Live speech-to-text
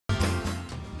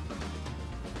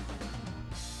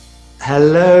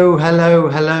Hello, hello,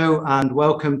 hello, and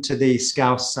welcome to the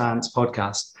Scouse Science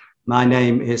Podcast. My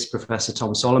name is Professor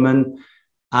Tom Solomon,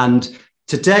 and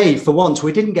today, for once,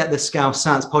 we didn't get the Scouse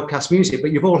Science Podcast music,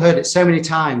 but you've all heard it so many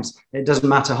times, it doesn't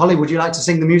matter. Holly, would you like to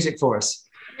sing the music for us?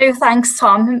 No, thanks,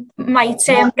 Tom. Might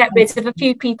get rid of a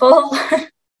few people.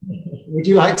 Would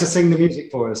you like to sing the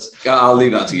music for us? I'll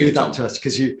leave that to you. Leave that to us,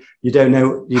 because you don't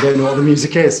know what the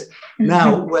music is.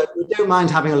 Now, we don't mind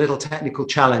having a little technical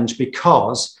challenge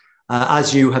because,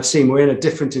 as you have seen, we're in a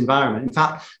different environment. In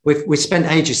fact, we spent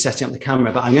ages setting up the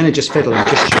camera, but I'm going to just fiddle and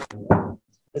just show you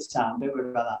this time. Don't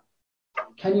worry about that.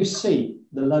 Can you see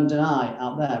the London Eye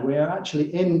out there? We are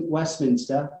actually in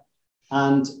Westminster,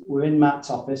 and we're in Matt's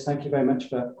office. Thank you very much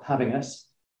for having us.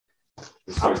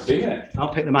 I'll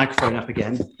pick the microphone up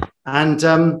again. And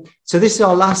so this is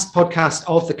our last podcast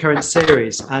of the current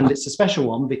series, and it's a special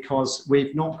one because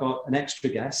we've not got an extra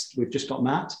guest. We've just got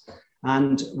Matt,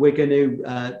 and we're going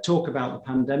to talk about the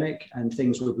pandemic and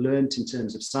things we've learned in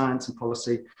terms of science and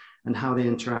policy and how they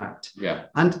interact. Yeah.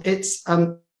 And it's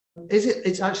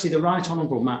actually the Right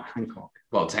Honourable Matt Hancock.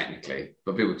 Well, technically,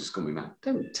 but people just call me Matt.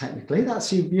 Don't technically.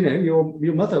 That's you. You know,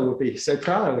 your mother would be so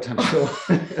proud, I'm sure.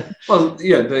 Well,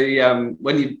 yeah.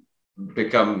 When you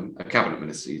become a cabinet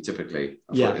minister, you typically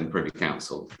are in the Privy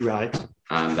Council, right?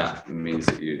 And that means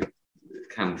that you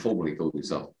can formally call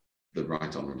yourself the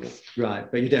Right Honourable, right?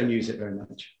 But you don't use it very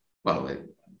much. Well,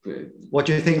 what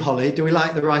do you think, Holly? Do we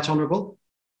like the Right Honourable?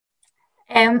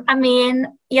 I mean,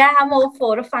 yeah, I'm all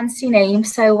for a fancy name,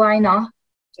 so why not?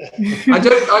 I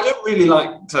don't really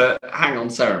like to hang on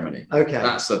ceremony. Okay,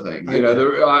 that's the thing. Okay. You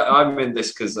know, I'm in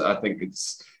this because I think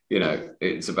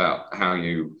it's about how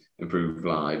you improve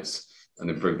lives and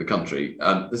improve the country.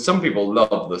 Some people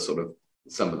love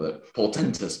some of the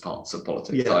portentous parts of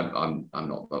politics. Yeah. I'm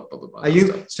not bothered by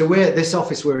that. So this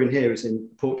office we're in here is in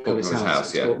Portcullis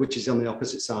House, yeah. Which is on the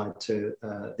opposite side to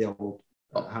the old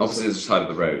house. Opposite side of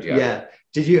the road, yeah. Yeah.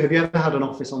 Have you ever had an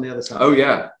office on the other side? Oh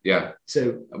yeah, yeah.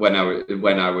 So when I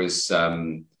was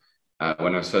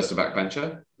first a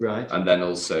backbencher, right, and then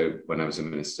also when I was a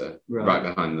minister, right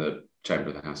behind the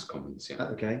chamber of the House of Commons. Yeah.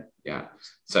 Okay. Yeah.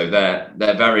 So they're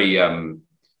very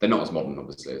they're not as modern,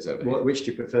 obviously, as over here. Which do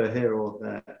you prefer, here or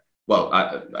there? Well,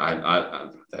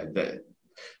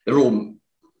 they're all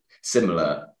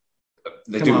similar.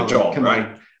 They do the job,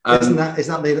 right? Is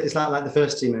that like the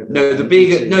first team over there? The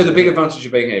big advantage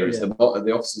of being here is the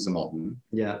offices are modern.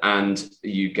 Yeah. And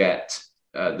you get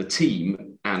the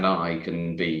team and I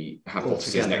can have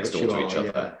offices next door to each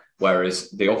other. Yeah.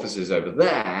 Whereas the offices over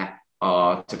there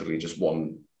are typically just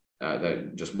one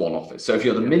office. So if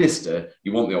you're the minister,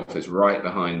 you want the office right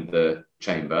behind the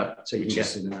chamber. So you can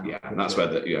get in there. Yeah, and that's where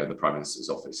the Prime Minister's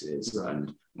office is. Right.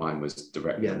 And mine was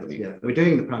directly underneath. Yeah. We're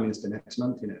doing the Prime Minister next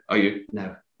month, you know. Are you?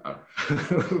 No. Oh.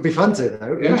 It would be fun to,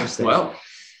 though. Yeah, interesting. Well,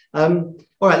 all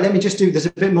right, let me just there's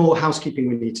a bit more housekeeping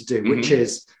we need to do, which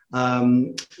is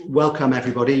welcome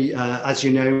everybody. As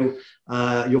you know,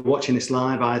 you're watching this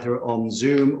live either on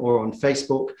Zoom or on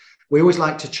Facebook. We always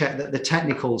like to check that the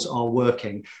technicals are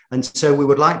working. And so we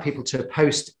would like people to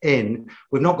post in.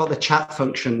 We've not got the chat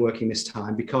function working this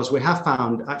time because we have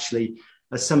found, actually,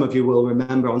 as some of you will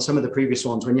remember on some of the previous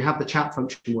ones, when you have the chat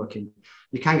function working,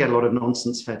 you can get a lot of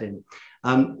nonsense fed in.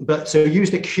 So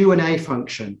use the Q&A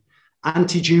function.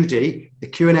 Auntie Judy, the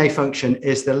Q&A function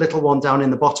is the little one down in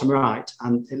the bottom right,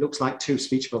 and it looks like 2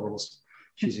 speech bubbles.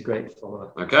 She's a great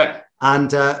follower. Okay.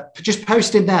 And just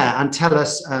post in there and tell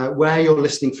us where you're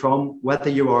listening from,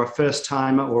 whether you are a first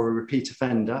timer or a repeat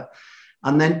offender.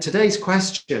 And then today's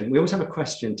question, we always have a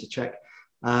question to check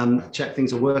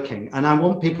things are working. And I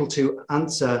want people to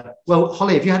answer. Well,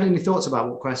 Holly, have you had any thoughts about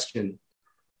what question?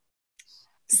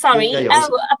 Sorry,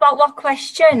 about what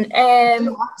question? I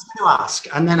was going to ask,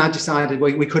 and then I decided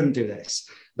we couldn't do this.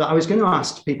 But I was going to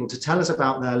ask people to tell us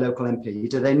about their local MP.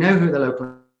 Do they know who the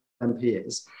local MP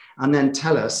is? And then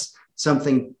tell us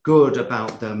something good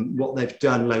about them, what they've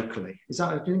done locally. Is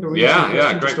that, do you think, a reasonable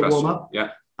question, great just to warm up?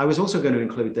 Yeah. I was also going to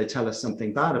include they tell us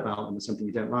something bad about them or something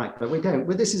you don't like, but we don't.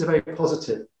 But this is a very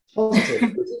positive.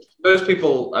 Most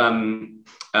people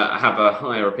have a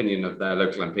higher opinion of their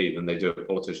local MP than they do of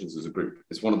politicians as a group.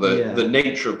 It's one of the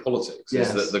nature of politics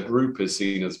is that the group is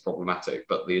seen as problematic,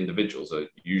 but the individuals are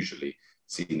usually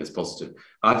seen as positive.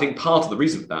 I think part of the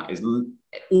reason for that is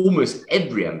almost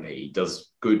every MP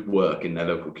does good work in their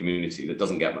local community that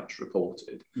doesn't get much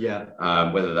reported.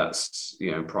 Yeah. Whether that's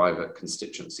private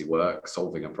constituency work,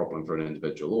 solving a problem for an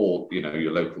individual, or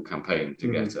your local campaign to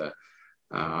get a.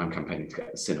 I'm campaigning to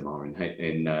get a cinema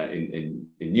in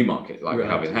Newmarket, like we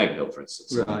have in Haverhill, for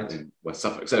instance, in West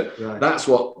Suffolk. So that's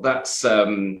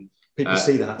People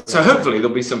see that. So hopefully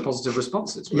there'll be some positive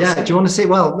responses. Yeah, do you want to see?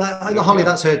 Well, Holly,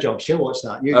 that's her job. She'll watch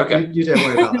that. You don't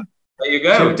worry about that. There you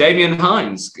go. Damien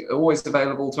Hines, always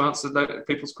available to answer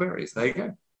people's queries. There you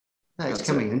go. Yeah, it's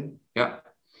coming in. Yeah.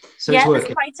 So it's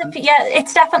working.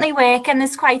 It's definitely working.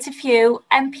 There's quite a few.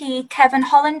 MP Kevin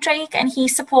Hollandrake, and he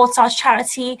supports our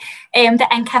charity, the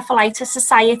Encephalitis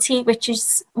Society, which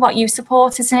is what you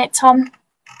support, isn't it, Tom?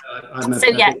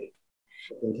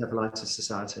 Encephalitis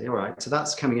Society. All right, so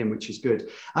that's coming in, which is good.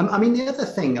 I mean, the other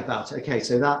thing about it, okay,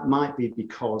 so that might be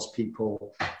because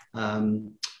people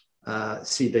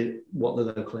see what the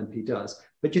local MP does,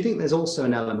 but do you think there's also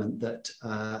an element that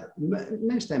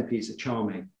most MPs are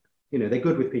charming? You know, they're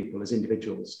good with people as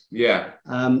individuals. Yeah.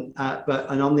 But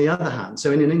on the other hand,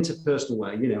 so in an interpersonal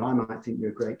way, you know, I might think you're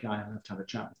a great guy. I'd love to have a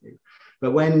chat with you.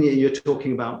 But when you're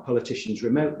talking about politicians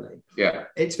remotely,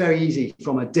 it's very easy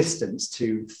from a distance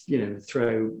to, you know,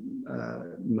 throw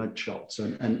mud shots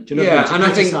and do you know, and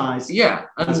I think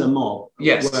as a mob.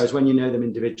 Yes. Whereas when you know them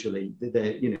individually,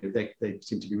 they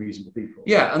seem to be reasonable people.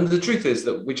 Yeah, and the truth is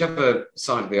that whichever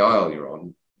side of the aisle you're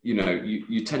on, you know,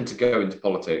 you tend to go into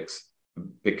politics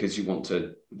because you want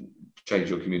to change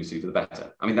your community for the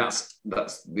better. I mean, that's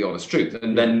the honest truth.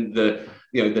 And then the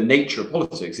nature of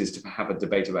politics is to have a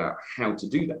debate about how to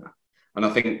do that. And I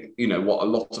think, you know, what a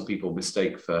lot of people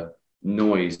mistake for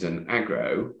noise and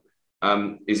aggro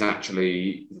is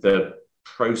actually the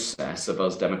process of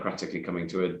us democratically coming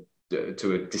to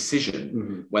a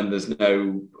decision when there's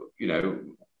no, you know,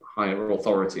 higher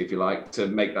authority, if you like, to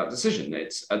make that decision.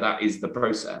 That is the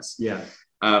process. Yeah.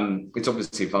 It's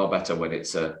obviously far better when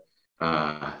it's a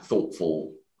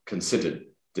thoughtful, considered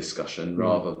discussion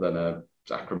rather than a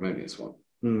acrimonious one.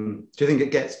 Do you think it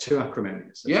gets too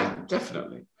acrimonious? Yeah,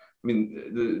 definitely. I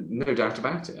mean, no doubt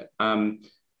about it.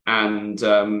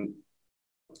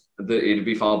 It'd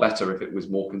be far better if it was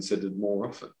more considered more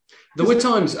often. There were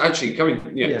times, actually,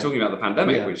 talking about the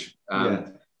pandemic, which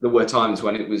there were times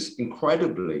when it was the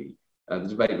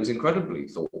debate was incredibly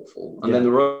thoughtful, and then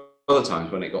there were other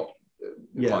times when it got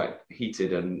quite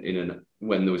heated and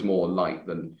when there was more light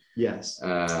than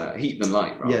heat than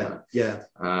light, rather.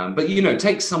 But you know,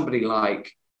 take somebody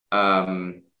like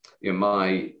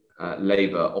my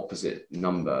Labour opposite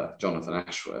number, Jonathan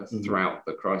Ashworth, throughout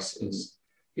the crisis.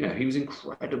 You know, he was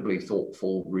incredibly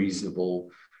thoughtful, reasonable.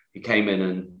 He came in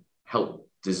and helped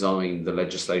design the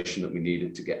legislation that we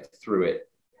needed to get through it.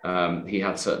 He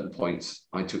had certain points.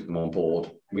 I took them on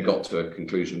board. We got to a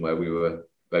conclusion where we were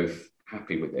both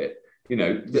happy with it. You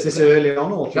know, is this early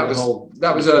on, or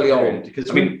that was early on? Because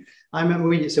I remember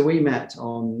we met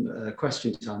on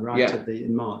Question Time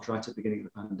in March, right at the beginning of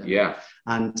the pandemic. Yeah,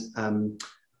 and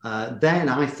then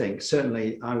I think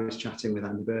certainly I was chatting with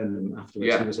Andy Burnham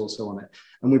afterwards. He was also on it,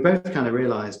 and we both kind of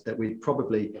realised that we'd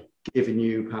probably given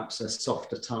you perhaps a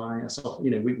softer tie,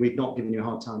 we'd not given you a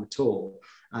hard time at all.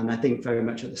 And I think very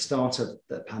much at the start of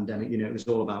the pandemic, you know, it was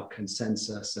all about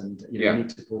consensus and, you know, we need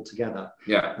to pull together.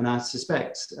 Yeah. And I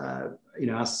suspect, you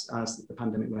know, as the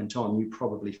pandemic went on, you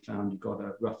probably found you got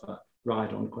a rougher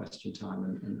ride on Question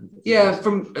Time.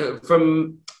 From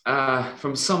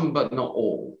some, but not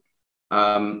all.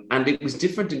 And it was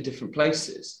different in different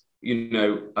places, you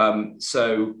know.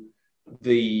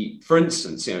 For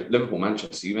instance, you know, Liverpool,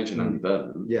 Manchester, you mentioned Andy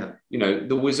Burnham. Yeah. You know,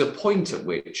 there was a point at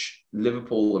which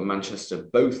Liverpool and Manchester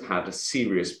both had a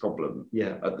serious problem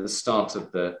at the start of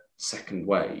the second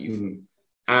wave.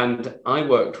 And I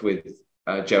worked with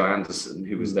Joe Anderson,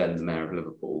 who was then the mayor of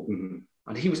Liverpool.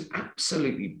 And he was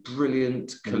absolutely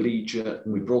brilliant, collegiate.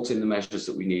 We brought in the measures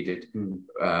that we needed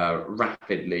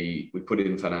rapidly. We put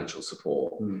in financial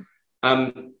support.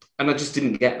 And I just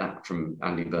didn't get that from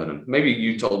Andy Burnham. Maybe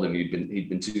you told him he'd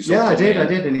been too soft. Yeah, I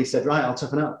did, and he said, "Right, I'll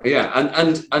toughen up." Yeah,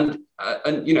 and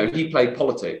you know, he played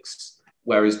politics,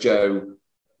 whereas Joe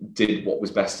did what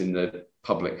was best in the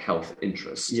public health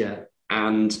interest. Yeah,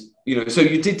 and you know, so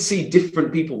you did see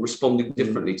different people responding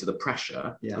differently to the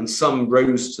pressure, and some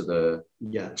rose to the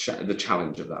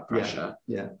challenge of that pressure.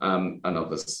 And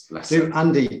others less.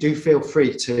 Andy, do feel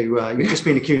free to. You've just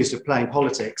been accused of playing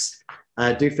politics.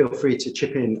 Do feel free to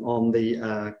chip in on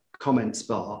the comments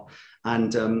bar,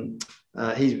 and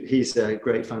he's a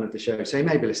great fan of the show, so he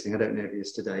may be listening. I don't know if he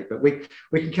is today, but we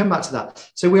can come back to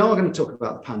that. So we are going to talk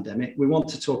about the pandemic. We want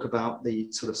to talk about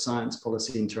the sort of science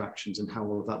policy interactions and how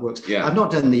all of that works. I've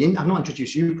not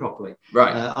introduced you properly.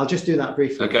 Right. I'll just do that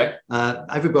briefly. Okay.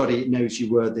 Everybody knows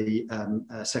you were the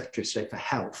Secretary of State for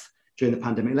Health during the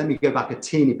pandemic. Let me go back a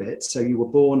teeny bit. So you were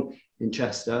born in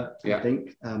Chester, I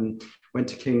think. Went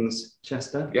to King's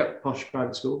Chester, posh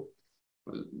private school.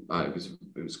 It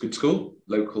was a good school,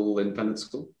 local independent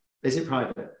school. Is it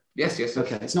private? Yes, yes.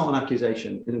 Okay, it's not an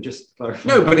accusation. It'll just clarify.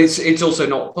 No, but it's also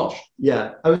not posh.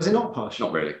 Yeah. Oh, is it not posh?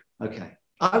 Not really. Okay.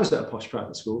 I was at a posh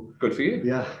private school. Good for you.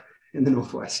 Yeah, in the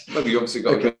Northwest. Well, you obviously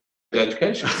got a good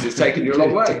education. It's taken you a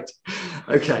long way.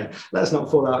 Okay, let's not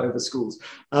fall out over schools.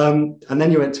 And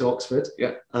then you went to Oxford.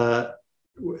 Yeah.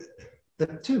 The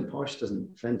term posh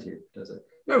doesn't offend you, does it?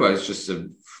 No, it's just a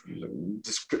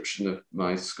description of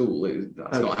my school.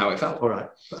 That's not how it felt. All right.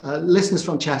 Listeners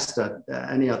from Chester,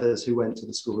 any others who went to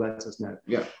the school, let us know.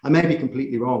 Yeah. I may be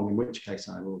completely wrong, in which case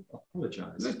I will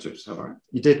apologise. No, it's all right.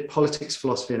 You did politics,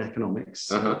 philosophy and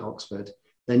economics at Oxford.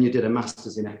 Then you did a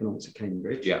master's in economics at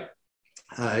Cambridge. Yeah.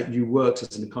 You worked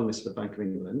as an economist for the Bank of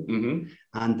England.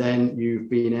 And then you've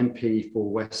been MP for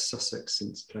West Sussex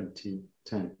since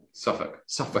 2010. Suffolk.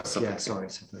 Suffolk.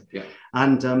 Suffolk. Yeah.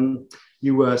 And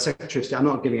you were Secretary of State, I'm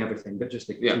not giving everything, but just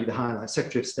to give you the highlights,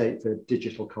 Secretary of State for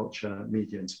Digital Culture,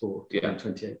 Media and Sport in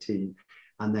 2018,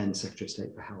 and then Secretary of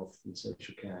State for Health and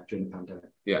Social Care during the pandemic.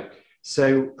 Yeah.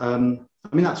 So, I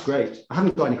mean, that's great. I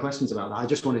haven't got any questions about that. I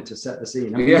just wanted to set the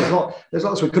scene. I mean, there's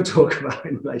lots we could talk about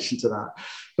in relation to that.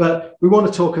 But we want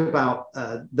to talk about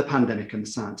the pandemic and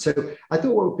the science. So I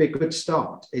thought what would be a good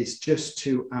start is just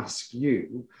to ask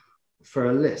you for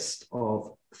a list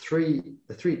of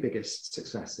the three biggest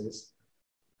successes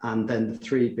and then the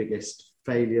three biggest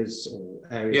failures or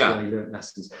areas where you learned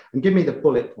lessons, and give me the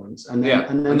bullet points, and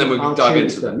then we can dive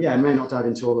into them. Yeah, I may not dive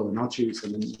into all of them. I'll choose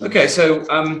them. Okay, so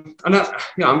I'm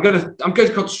going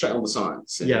to concentrate on the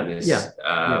science.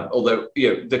 Although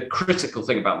the critical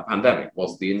thing about the pandemic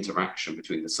was the interaction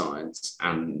between the science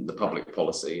and the public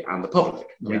policy and the public.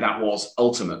 I mean, that was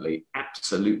ultimately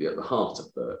absolutely at the heart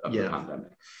of the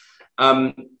pandemic.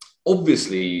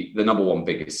 Obviously, the number one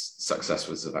biggest success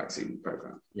was the vaccine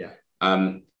program. Yeah.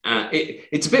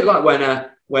 It's a bit like when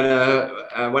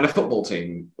a football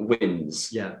team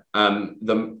wins. Yeah.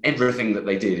 Everything that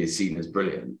they did is seen as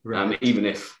brilliant. Right. Even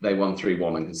if they won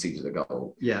 3-1 and conceded a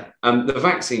goal. Yeah. The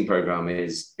vaccine program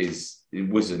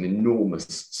was an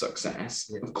enormous success.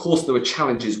 Yeah. Of course, there were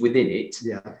challenges within it.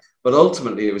 Yeah. But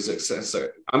ultimately, it was a success. So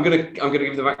I'm gonna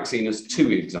give the vaccine as two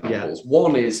examples. Yeah.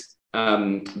 One is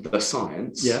the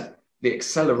science, the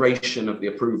acceleration of the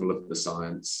approval of the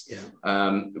science.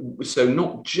 So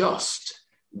not just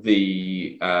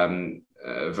the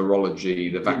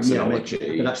virology, the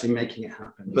vaccinology, but actually making it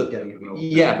happen. But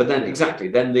then exactly.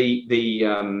 Then the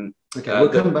we'll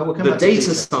come back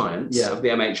data science of the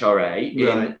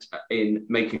MHRA in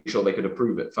making sure they could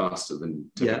approve it faster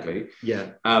than typically.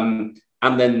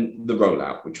 And then the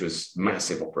rollout, which was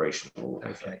massive operational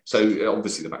effort. So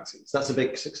obviously the vaccines. That's a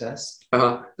big success.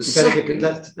 We'll go for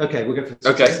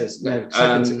successes.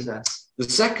 Second success. The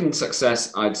second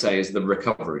success, I'd say, is the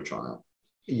recovery trial.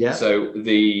 Yeah. So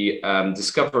the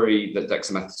discovery that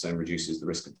dexamethasone reduces the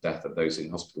risk of death of those in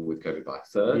hospital with COVID by a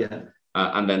third. Yeah.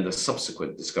 And then the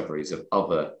subsequent discoveries of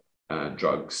other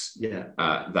drugs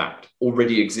that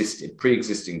already existed,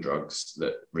 pre-existing drugs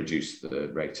that reduce the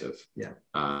rate of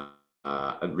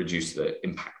and reduce the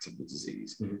impact of the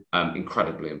disease.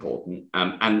 Incredibly important.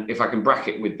 And if I can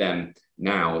bracket with them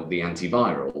now the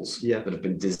antivirals that have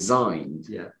been designed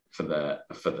for the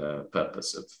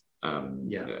purpose of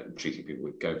treating people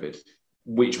with COVID,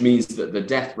 which means that the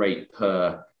death rate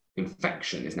per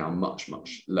infection is now much,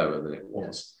 much lower than it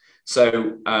was.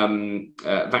 So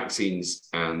vaccines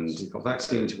and you've got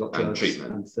vaccines, you've got drugs,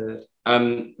 treatment. And third.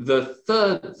 The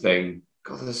third thing,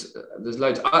 God, there's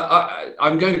loads.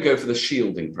 I'm going to go for the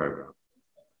shielding program.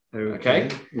 Okay.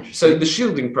 So the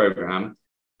shielding program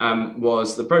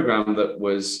was the program that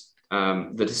was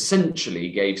that essentially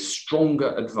gave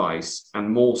stronger advice and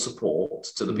more support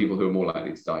to the people who are more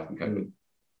likely to die from COVID.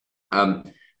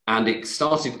 And it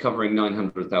started covering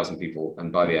 900,000 people,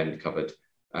 and by the end covered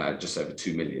just over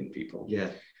 2 million people.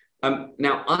 Yeah.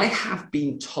 Now, I have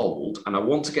been told, and I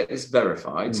want to get this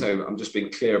verified, so I'm just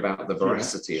being clear about the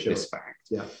veracity of this fact.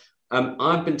 Yeah.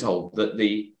 I've been told that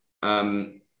the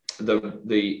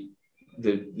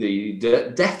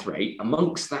death rate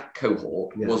amongst that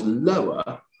cohort was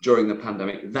lower during the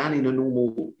pandemic than in a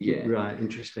normal year. Right,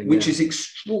 interesting. Which is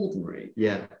extraordinary.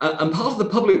 Yeah. And part of the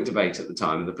public debate at the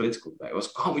time, and the political debate, was,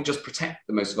 can't we just protect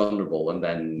the most vulnerable and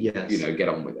then, get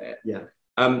on with it? Yeah.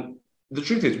 The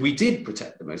truth is, we did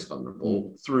protect the most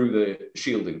vulnerable through the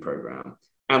shielding program,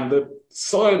 and the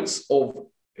science of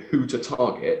who to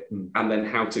target and then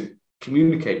how to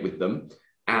communicate with them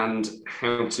and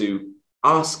how to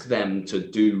ask them to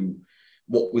do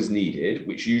what was needed,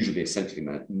 which usually essentially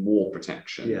meant more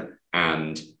protection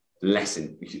and less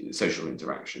social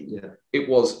interaction. Yeah. It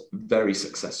was very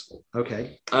successful.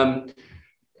 Okay. On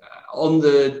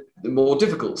the more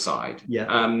difficult side,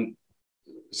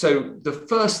 so the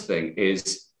first thing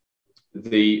is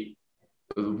the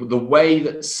way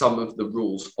that some of the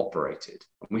rules operated,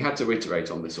 and we had to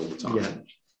iterate on this all the time. Yeah.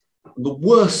 The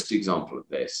worst example of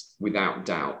this, without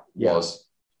doubt, was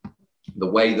the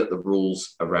way that the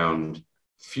rules around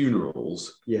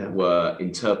funerals were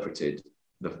interpreted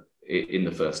in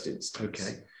the first instance.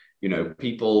 Okay. You know,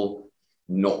 people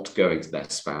not going to their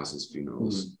spouses'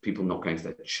 funerals, people not going to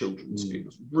their children's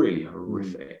funerals. Really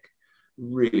horrific.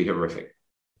 Really horrific.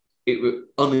 It was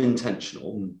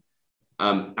unintentional.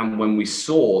 And when we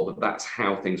saw that that's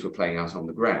how things were playing out on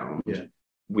the ground,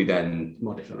 we then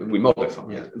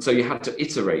modified. Yeah. And so you had to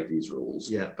iterate these rules.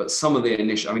 Yeah. But some of the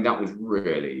initial, I mean, that was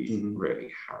really,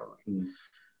 really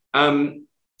harrowing.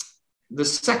 The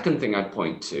second thing I'd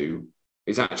point to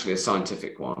is actually a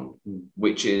scientific one,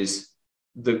 which is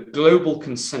the global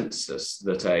consensus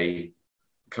that a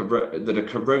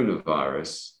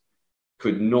coronavirus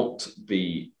could not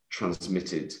be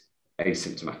transmitted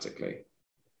asymptomatically.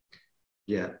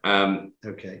 Yeah.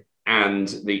 Okay. And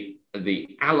the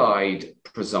allied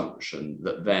presumption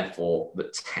that therefore the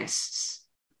tests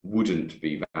wouldn't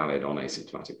be valid on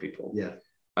asymptomatic people. Yeah.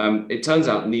 It turns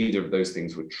out neither of those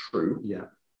things were true. Yeah.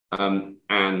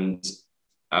 And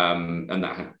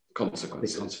that had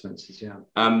consequences. Big consequences, yeah.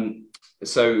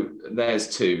 So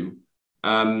there's two.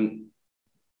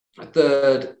 A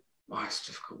third, it's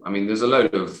difficult. I mean, there's a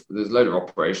load of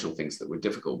operational things that were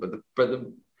difficult,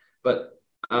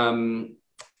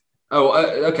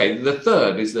 okay. The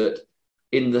third is that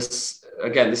in this,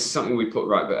 again, this is something we put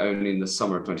right, but only in the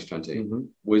summer of 2020,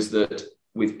 was that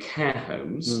with care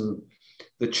homes,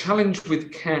 the challenge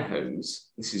with care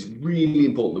homes, this is really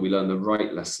important that we learn the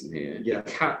right lesson here. Yeah.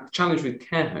 The challenge with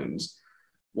care homes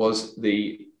was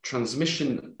the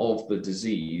transmission of the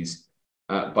disease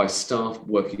by staff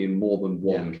working in more than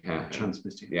one care home.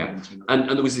 Transmitting. Yeah. And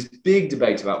there was this big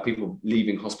debate about people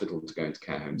leaving hospital to go into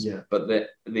care homes. Yeah. But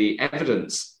the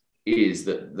evidence is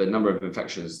that the number of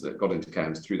infections that got into care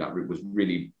homes through that route was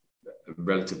really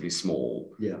relatively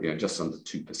small. Yeah. You know, just under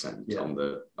 2% on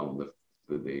the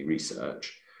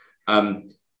research.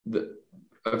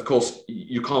 Of course,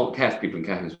 you can't care for people in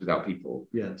care homes without people.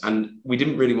 Yes. And we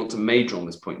didn't really want to major on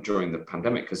this point during the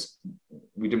pandemic because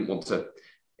we didn't want to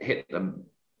hit them.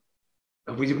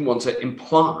 We didn't want to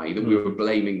imply that we were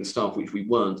blaming the staff, which we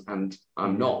weren't, and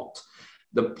I'm not.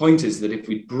 The point is that if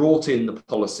we brought in the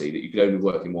policy that you could only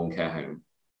work in one care home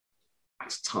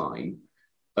at a time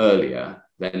earlier,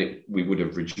 then we would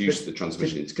have reduced the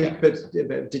transmission into care homes.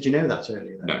 But did you know that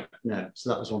earlier? No. No. So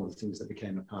that was one of the things that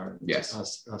became apparent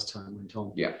as time went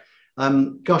on. Yeah.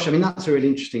 Gosh, I mean, that's a really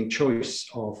interesting choice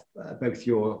of both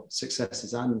your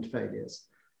successes and failures.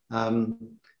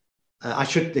 I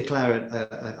should declare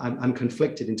I'm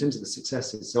conflicted in terms of the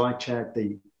successes. So I chaired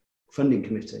the funding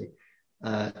committee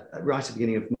right at the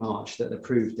beginning of March that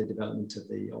approved the development of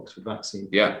the Oxford vaccine.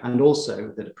 Yeah. And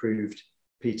also that approved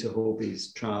Peter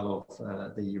Horby's trial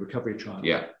of the recovery trial.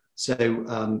 Yeah. So,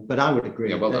 but I would agree.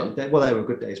 Yeah, well done. They were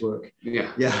good days' work.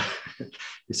 Yeah. Yeah.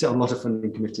 You sit on a lot of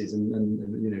funding committees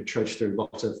and trudge through a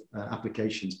lot of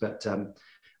applications. But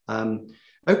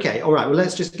okay, all right. Well,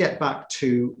 let's just get back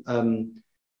to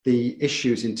the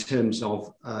issues in terms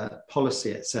of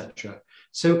policy, etc.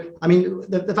 So, I mean,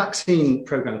 the vaccine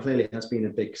program clearly has been a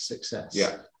big success.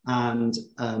 Yeah. And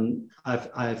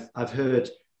I've heard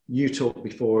you talk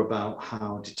before about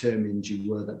how determined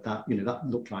you were that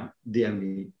looked like the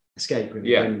only escape, really,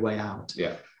 the only way out.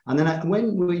 Yeah. And then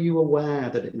when were you aware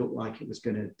that it looked like it was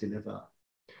going to deliver?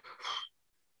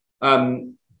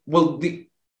 Well, the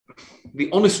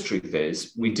honest truth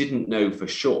is we didn't know for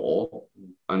sure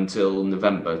until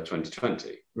November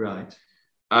 2020. Right.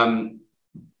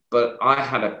 But I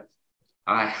had a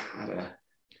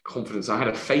confidence, I had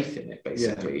a faith in it,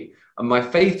 basically. Yeah. And my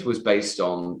faith was based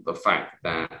on the fact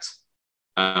that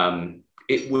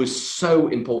it was so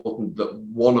important that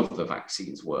one of the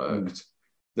vaccines worked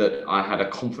that I had a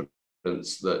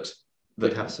confidence that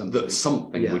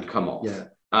something would come off. Yeah.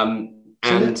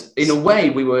 And in a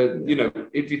way, we were,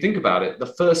 if you think about it, the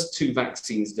first two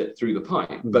vaccines that through the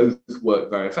pipe both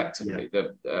worked very effectively,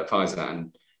 the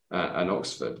Pfizer and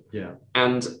Oxford. Yeah.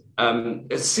 And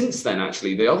since then,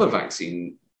 actually, the other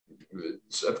vaccine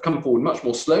have come forward much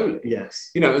more slowly.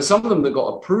 Yes. And some of them that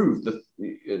got approved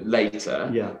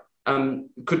later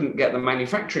couldn't get the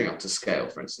manufacturing up to scale,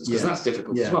 for instance, because that's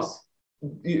difficult as well.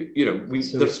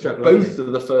 Both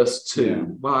of the first two. Yeah.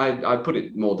 Well, I put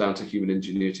it more down to human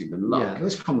ingenuity than luck. Yeah, it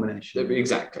was a combination.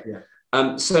 Exactly. Yeah.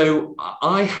 So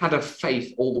I had a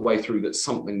faith all the way through that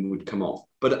something would come off,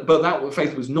 but that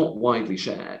faith was not widely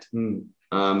shared. And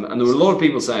there were a lot of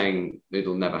people saying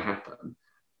it'll never happen,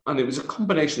 and it was a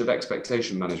combination of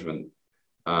expectation management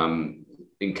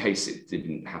in case it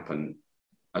didn't happen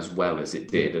as well as it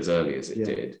did, as early as it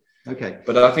did. Okay.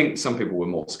 But I think some people were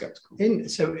more sceptical.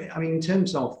 So, I mean, in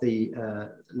terms of the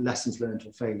lessons learned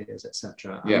or failures,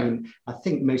 etc., I mean, I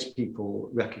think most people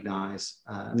recognise,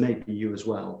 maybe you as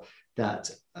well,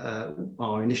 that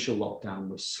our initial lockdown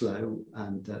was slow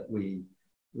and that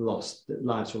that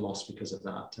lives were lost because of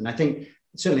that. And I think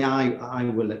certainly I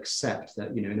will accept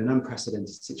that, you know, in an unprecedented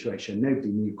situation, nobody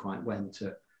knew quite when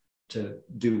to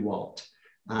do what.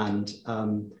 And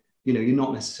you know, you're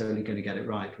not necessarily going to get it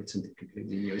right with something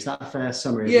completely new. Is that a fair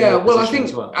summary? Yeah, well, I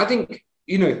think,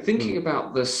 you know, thinking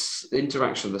about this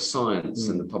interaction of the science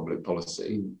and the public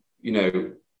policy, you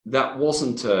know, that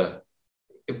wasn't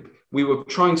we were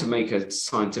trying to make a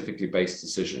scientifically based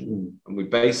decision and we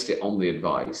based it on the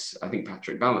advice. I think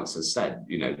Patrick Vallance has said,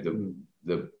 you know,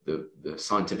 the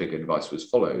scientific advice was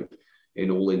followed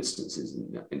in all instances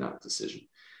in that decision.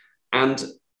 And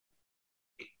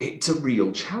it's a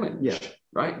real challenge.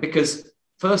 Right? Because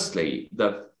firstly,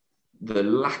 the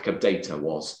lack of data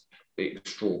was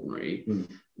extraordinary.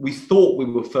 We thought we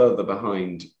were further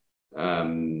behind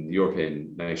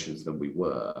European nations than we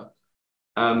were.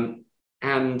 And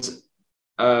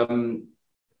the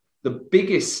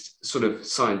biggest sort of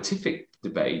scientific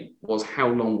debate was how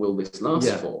long will this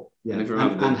last for?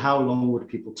 And how long would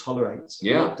people tolerate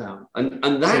lockdown?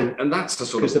 And that's the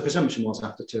sort because the presumption was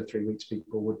after 2 or 3 weeks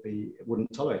people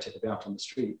wouldn't tolerate it. They'd be out on the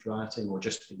street rioting or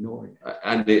just ignoring it.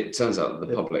 And it turns out that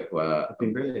the public have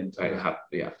been brilliant.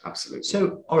 Absolutely.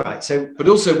 So all right. So but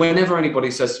also whenever anybody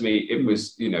says to me it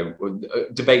was, you know,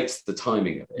 debates the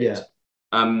timing of it.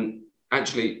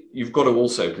 Actually, you've got to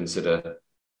also consider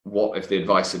what if the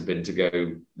advice had been to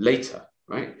go later,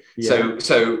 right?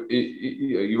 So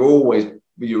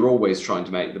you're always trying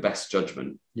to make the best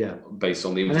judgment based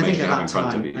on the information you have in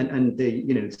front of you. And the,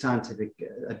 you know, scientific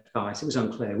advice, it was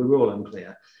unclear. We were all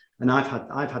unclear. And I've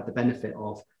had the benefit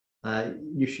of,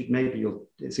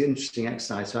 it's an interesting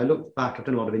exercise. So I look back, I've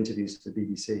done a lot of interviews for the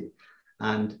BBC,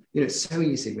 and, you know, it's so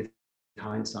easy with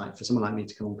hindsight for someone like me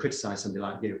to come and criticize somebody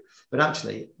like you. But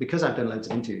actually, because I've done loads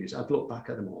of interviews, I've looked back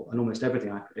at them all and almost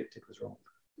everything I predicted was wrong.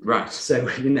 Right. So,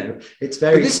 you know, it's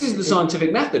very... But this is the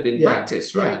scientific method in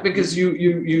practice, right? Because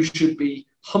you should be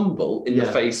humble in the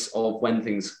face of when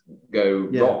things go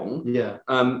wrong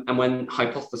and when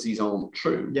hypotheses aren't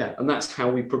true. And that's how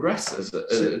we progress. That's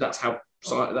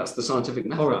the scientific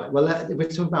method. All right. Well, we're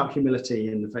talking about humility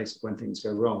in the face of when things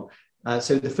go wrong.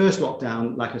 So the first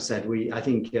lockdown, like I said, I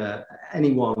think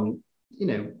anyone, you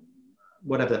know,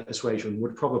 whatever their persuasion,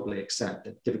 would probably accept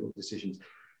difficult decisions.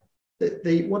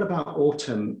 What about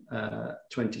autumn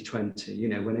 2020? You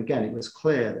know, when again it was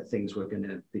clear that things were going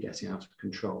to be getting out of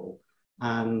control,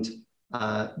 and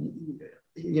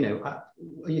you know, are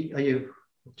you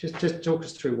just talk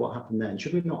us through what happened then?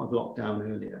 Should we not have locked down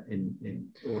earlier in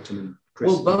autumn and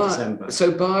Christmas, December?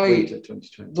 So by winter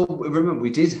 2020. Well, remember we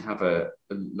did have a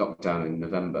lockdown in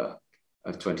November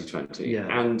of 2020,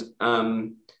 and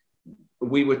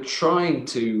we were trying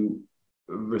to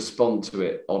respond to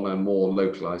it on a more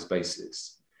localized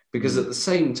basis, because at the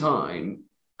same time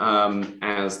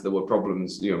as there were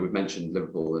problems, you know, we've mentioned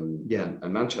Liverpool and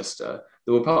Manchester,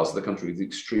 there were parts of the country with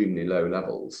extremely low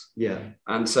levels,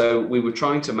 and so we were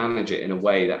trying to manage it in a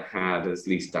way that had as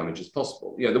least damage as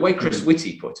possible. You know, the way Chris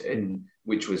Whitty put it,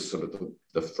 which was sort of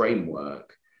the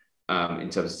framework in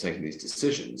terms of taking these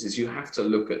decisions, is you have to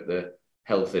look at the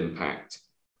health impact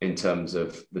in terms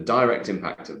of the direct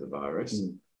impact of the virus,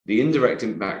 the indirect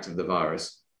impact of the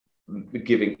virus,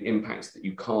 giving impacts that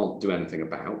you can't do anything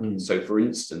about. So, for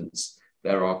instance,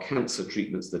 there are cancer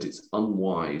treatments that it's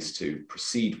unwise to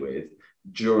proceed with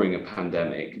during a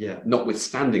pandemic,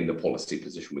 notwithstanding the policy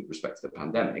position with respect to the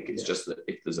pandemic. It's just that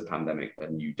if there's a pandemic,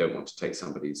 then you don't want to take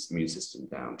somebody's immune system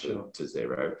down to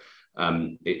zero,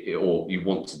 or you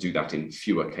want to do that in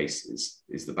fewer cases,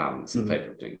 is the balance in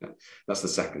favour of doing that. That's the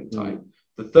second type.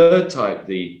 The third type,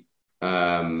 the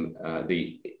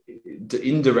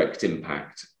indirect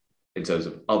impact in terms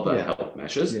of other health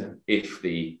measures, if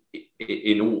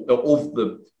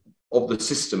of the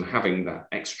system having that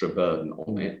extra burden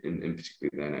on it, in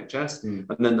particularly the NHS,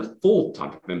 and then the fourth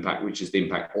type of impact, which is the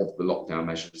impact of the lockdown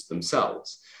measures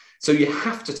themselves. So you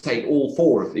have to take all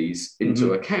four of these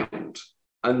into account,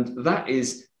 and that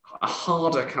is a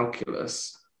harder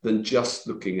calculus than just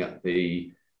looking at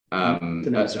the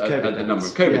number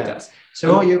of COVID deaths.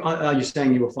 So are you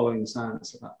saying you were following the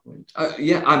science at that point?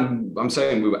 I'm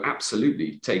saying we were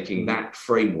absolutely taking that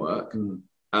framework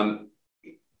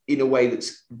in a way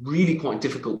that's really quite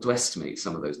difficult to estimate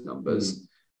some of those numbers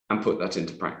and put that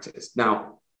into practice.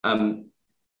 Now,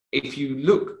 if you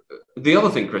look, the other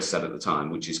thing Chris said at the time,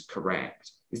 which is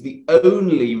correct, is the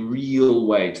only real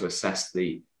way to assess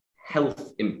the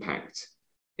health impact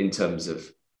in terms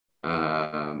of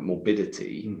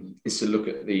morbidity is to look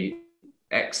at the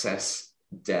excess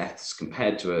deaths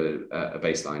compared to a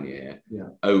baseline year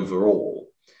overall.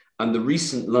 And the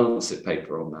recent Lancet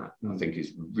paper on that, I think,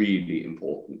 is really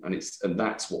important, and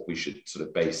that's what we should sort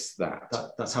of base that.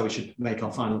 That's how we should make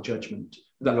our final judgment,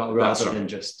 rather than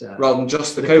just the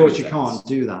COVID. Of course, you can't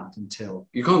do that until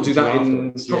you can't do that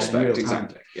in prospect.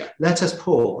 Exactly. Yeah. Let us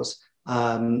pause.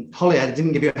 Holly, I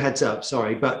didn't give you a heads up,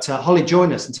 sorry, but Holly,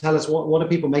 join us and tell us what are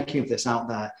people making of this out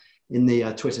there in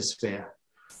the Twitter sphere.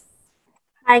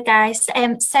 Hi guys.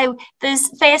 So there's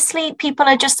firstly, people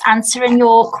are just answering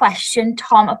your question,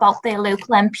 Tom, about their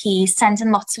local MPs,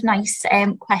 sending lots of nice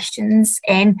questions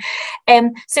in.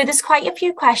 So there's quite a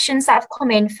few questions that have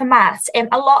come in for Matt.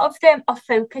 A lot of them are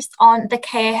focused on the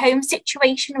care home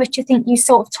situation, which I think you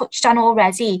sort of touched on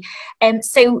already.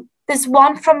 So there's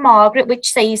one from Margaret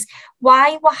which says,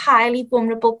 why were highly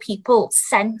vulnerable people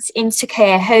sent into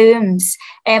care homes?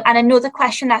 And another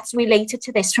question that's related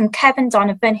to this from Kevin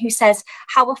Donovan, who says,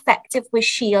 how effective was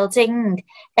shielding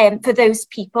for those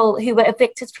people who were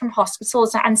evicted from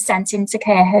hospitals and sent into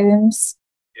care homes?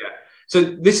 Yeah, so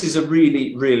this is a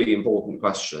really, really important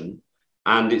question.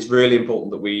 And it's really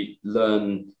important that we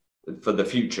learn for the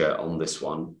future on this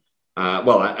one.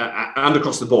 And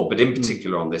across the board, but in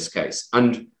particular on this case.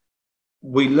 And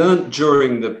we learned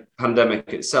during the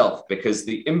pandemic itself, because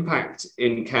the impact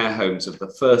in care homes of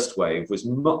the first wave was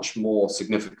much more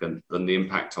significant than the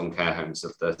impact on care homes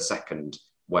of the second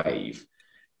wave.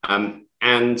 And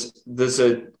there's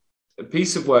a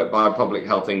piece of work by Public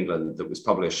Health England that was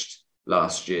published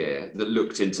last year that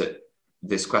looked into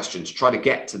this question to try to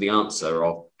get to the answer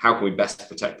of how can we best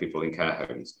protect people in care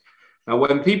homes. Now,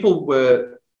 when people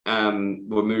were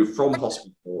moved from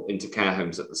hospital into care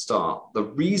homes at the start, the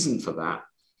reason for that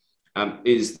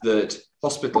is that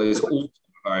hospital is also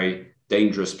a very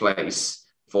dangerous place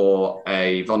for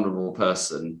a vulnerable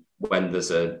person when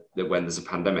there's a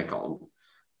pandemic on,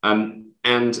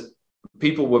 and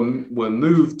people were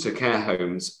moved to care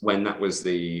homes when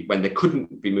they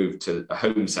couldn't be moved to a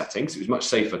home setting, so it was much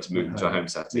safer to move them to a home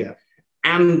setting,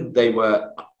 and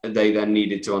they then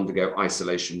needed to undergo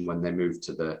isolation when they moved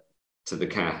to the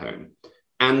care home.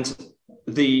 And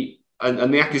the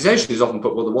accusation is often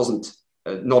put, well, there wasn't,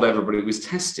 not everybody was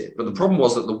tested, but the problem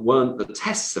was that there weren't the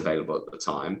tests available at the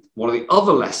time. One of the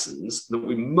other lessons that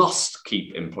we must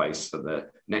keep in place for the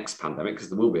next pandemic, because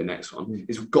there will be a next one,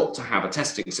 is we've got to have a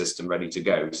testing system ready to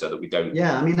go so that we don't.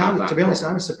 Yeah, I mean, to be honest,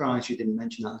 I was surprised you didn't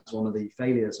mention that as one of the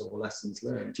failures or lessons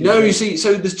learned. You see,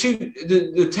 so there's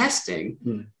the testing.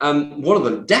 One of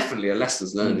them, definitely a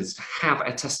lessons learned, is to have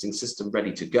a testing system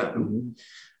ready to go,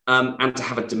 and to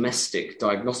have a domestic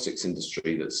diagnostics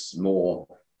industry that's more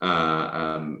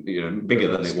bigger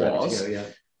than it was.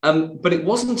 But it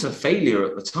wasn't a failure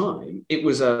at the time. It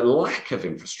was a lack of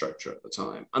infrastructure at the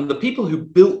time. And the people who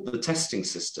built the testing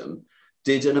system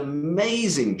did an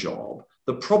amazing job.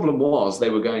 The problem was they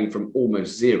were going from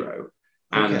almost zero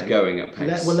and going at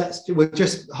pace.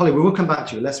 Holly, we will come back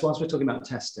to you. Whilst we're talking about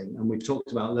testing, and we've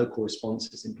talked about local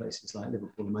responses in places like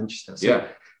Liverpool and Manchester. So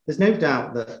there's no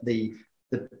doubt that the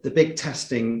big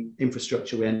testing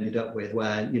infrastructure we ended up with,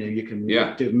 where you can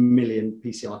do 1 million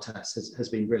PCR tests, has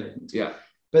been brilliant.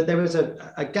 But there was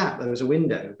a gap, there was a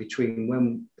window between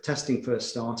when testing first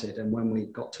started and when we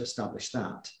got to establish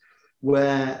that,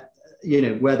 where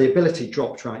the ability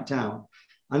dropped right down.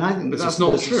 And I think that's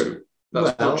not true.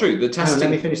 That's not true. The testing.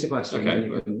 Let me finish the question, and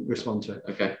you can respond to it.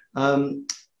 Okay.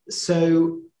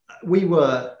 So we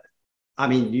were. I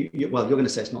mean, you're going to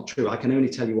say it's not true. I can only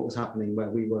tell you what was happening where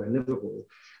we were in Liverpool.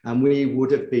 And we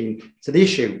would have been, so the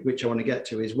issue which I want to get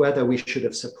to is whether we should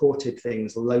have supported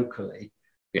things locally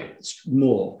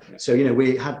more. So,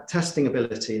 we had testing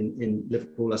ability in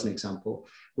Liverpool as an example.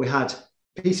 We had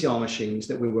PCR machines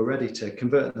that we were ready to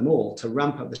convert them all to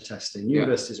ramp up the testing,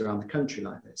 universities around the country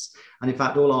like this. And in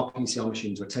fact, all our PCR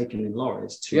machines were taken in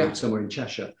lorries to somewhere in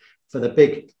Cheshire for the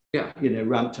big,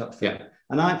 ramped up thing.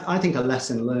 And I think a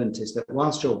lesson learned is that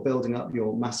whilst you're building up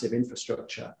your massive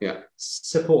infrastructure,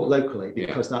 support locally,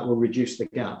 because that will reduce the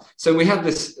gap. So we had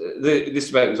this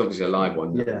debate was obviously a live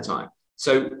one at the time.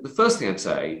 So the first thing I'd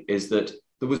say is that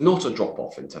there was not a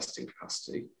drop-off in testing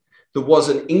capacity. There was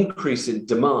an increase in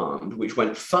demand, which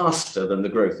went faster than the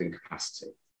growth in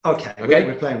capacity. Okay.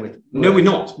 We're playing with. No, we're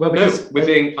not. Well,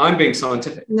 I'm being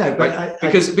scientific. No, but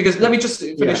because let me just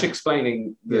finish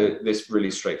explaining this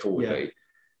really straightforwardly.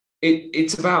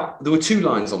 It's about, there were two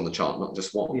lines on the chart, not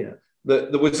just one.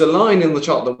 There was a line in the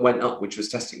chart that went up, which was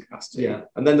testing capacity.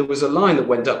 And then there was a line that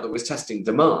went up that was testing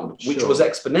demand, which was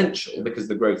exponential because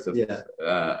the growth of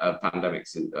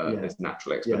pandemics is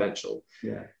naturally exponential.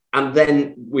 and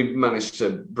then we've managed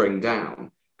to bring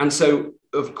down. And so,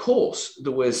 of course,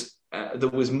 there was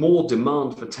more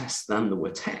demand for tests than there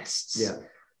were tests. Yeah.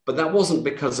 But that wasn't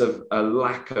because of a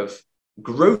lack of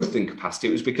growth in capacity.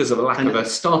 It was because of a lack of a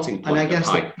starting point. And I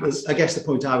guess the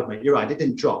point I would make, you're right, it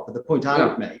didn't drop, but the point I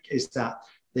would make is that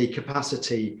the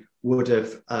capacity would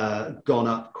have gone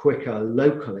up quicker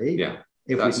locally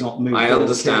if we'd not moved all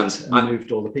the kit and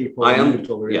moved all the people, moved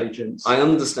all the reagents. I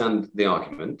understand the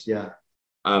argument. Yeah.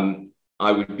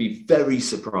 I would be very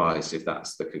surprised if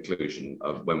that's the conclusion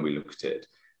of when we look at it.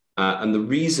 And the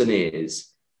reason is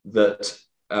that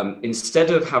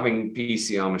instead of having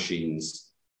PCR machines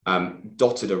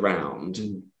dotted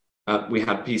around, we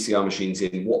had PCR machines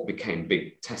in what became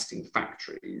big testing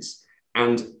factories.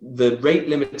 And the rate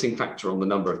limiting factor on the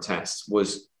number of tests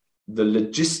was the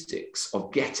logistics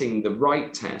of getting the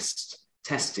right test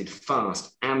tested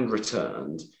fast and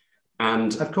returned.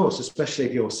 And of course, especially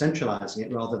if you're centralizing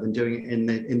it rather than doing it in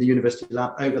the university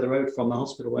lab over the road from the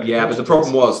hospital. But the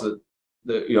problem was that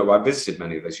I visited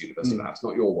many of those university labs,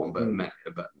 not your one, but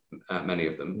many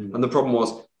of them. And the problem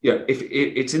was, if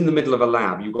it's in the middle of a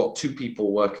lab, you've got two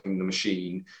people working the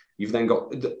machine. You've then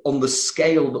got on the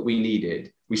scale that we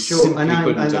needed. We simply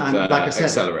couldn't have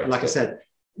accelerated. Like I said,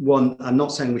 one, I'm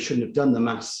not saying we shouldn't have done the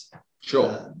mass.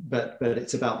 Sure. But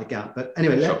it's about the gap. But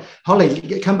anyway,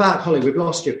 Holly, come back, Holly. We've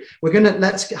lost you.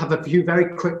 Let's have a few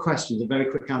very quick questions and very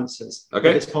quick answers, if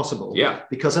it's possible. Yeah.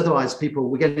 Because otherwise,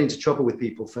 we're getting into trouble with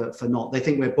people for not. They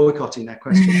think we're boycotting their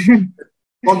questions.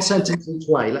 One sentence each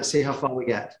way. Let's see how far we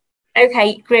get.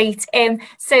 Okay, great.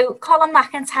 So Colin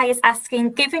McIntyre is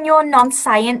asking, given your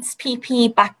non-science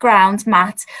PPE background,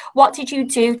 Matt, what did you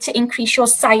do to increase your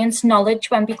science knowledge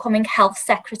when becoming health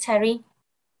secretary?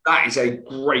 That is a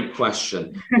great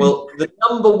question. Well, the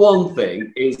number one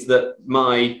thing is that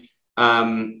my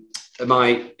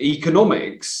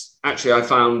economics, actually, I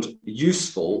found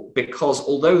useful because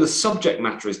although the subject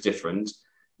matter is different,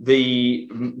 the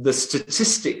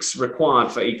statistics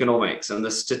required for economics and the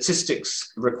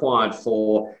statistics required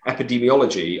for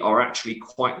epidemiology are actually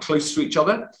quite close to each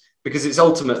other because it's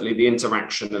ultimately the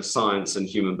interaction of science and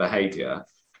human behavior.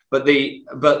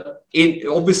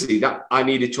 Obviously that I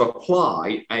needed to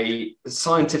apply a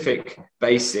scientific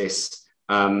basis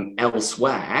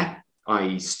elsewhere,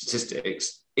 i.e.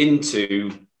 statistics, into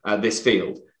this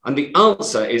field. And the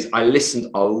answer is I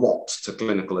listened a lot to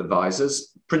clinical advisors,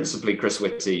 principally Chris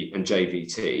Whitty and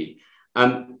JVT.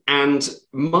 And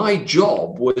my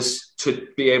job was to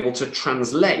be able to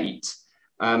translate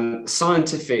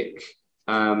scientific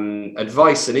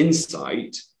advice and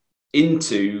insight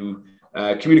into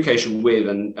communication with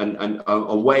and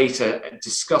a way to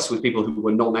discuss with people who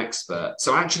were non-expert.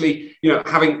 So actually,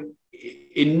 having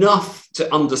enough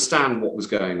to understand what was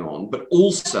going on, but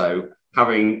also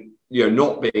having,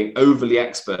 not being overly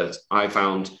expert, I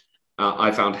found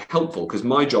helpful because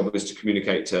my job was to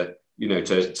communicate to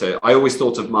I always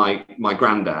thought of my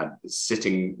granddad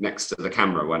sitting next to the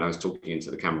camera when I was talking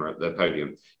into the camera at the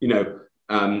podium,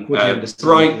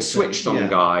 bright switched on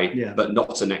guy, but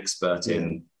not an expert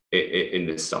in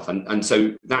this stuff. And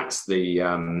so that's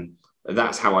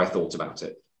how I thought about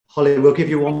it. Holly, we'll give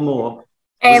you one more.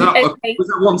 Was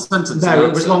that one sentence? No,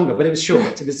 it was longer, but it was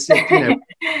short. It was,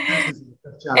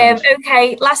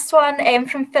 okay, last one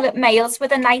from Philip Mayles. Were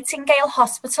the Nightingale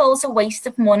hospitals a waste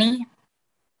of money?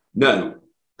 No.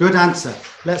 Good answer.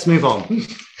 Let's move on.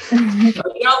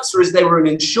 The answer is they were an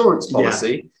insurance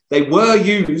policy. Yeah. They were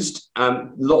used.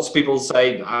 Lots of people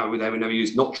say they were never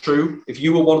used. Not true. If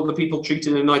you were one of the people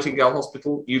treated in a Nightingale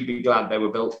hospital, you'd be glad they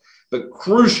were built. But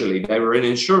crucially, they were an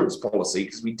insurance policy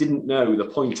because we didn't know the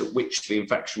point at which the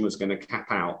infection was going to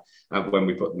cap out when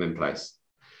we put them in place.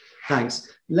 Thanks.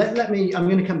 I'm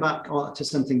going to come back to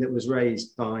something that was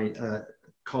raised by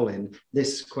Colin.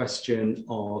 This question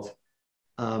of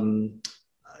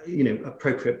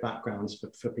appropriate backgrounds for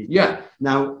people. Yeah.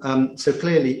 Now, so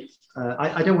clearly,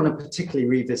 I don't want to particularly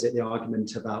revisit the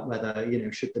argument about whether,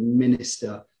 should the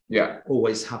minister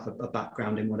always have a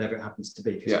background in whatever it happens to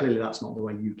be, because clearly that's not the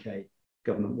way UK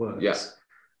government works. Yes.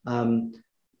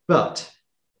 But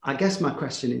I guess my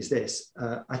question is this.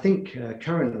 I think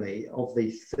currently of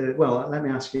the third, well, let me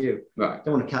ask you. Right. I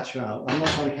don't want to catch you out. I'm not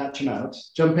trying to catch him out.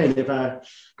 Jump in if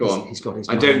Go on. He's got his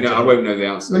I don't know. I won't know the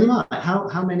answer. Well, you might.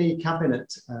 How many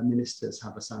cabinet ministers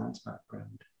have a science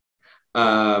background?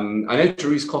 I know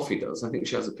Therese Coffey does. I think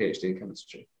she has a PhD in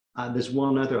chemistry. There's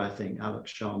one other, I think,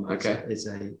 Alex Sharma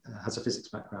has a physics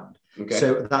background. Okay.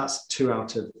 So that's 2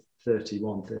 out of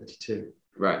 31, 32.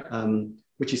 Right.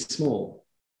 Which is small.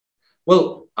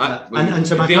 Well, so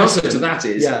the answer to that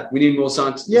is we need more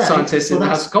scientists in the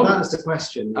House of Commons. That's the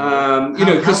question. How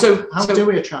do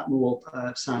we attract more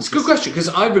scientists? It's a good question, because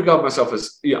I regard myself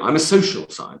as I'm a social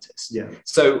scientist. Yeah.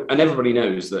 So, and everybody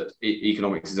knows that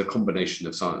economics is a combination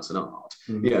of science and art.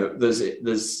 Mm-hmm.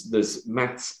 There's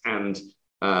maths and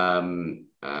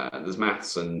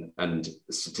and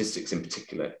statistics in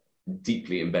particular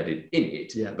deeply embedded in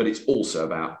it. Yeah. But it's also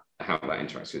about how that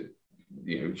interacts with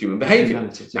human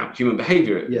behavior. Now, human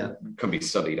behavior can be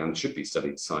studied and should be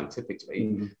studied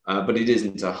scientifically, but it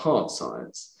isn't a hard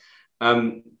science.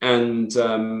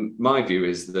 My view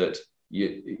is that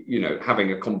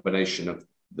having a combination of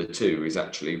the two is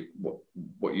actually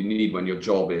what you need when your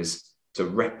job is to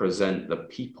represent the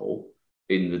people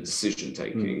in the decision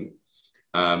taking.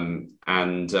 And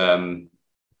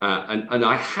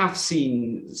I have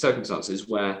seen circumstances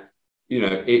where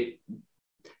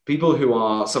people who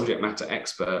are subject matter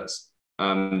experts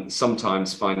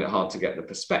sometimes find it hard to get the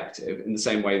perspective, in the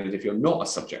same way that if you're not a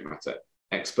subject matter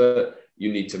expert, you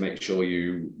need to make sure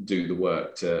you do the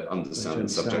work to understand the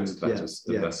subject as best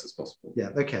as possible. Yeah.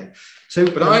 Okay. So,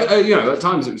 but I at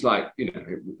times it was like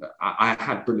I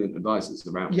had brilliant advisors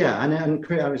around. Yeah, and I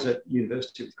was at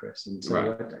university with Chris, and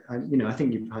so I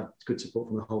think you've had good support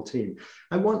from the whole team.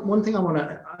 And one thing I want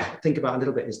to think about a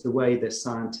little bit is the way that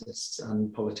scientists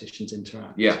and politicians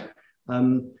interact. Yeah.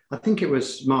 I think it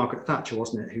was Margaret Thatcher,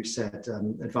 wasn't it, who said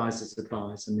advisors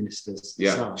advise and ministers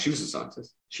decide. Yeah, she was a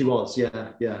scientist. She was,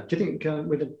 yeah. Do you think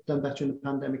we'd have done better in the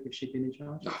pandemic if she'd been in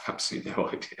charge? I have absolutely no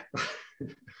idea.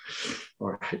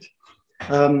 All right.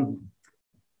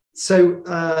 So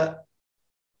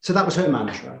that was her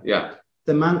mantra. Yeah.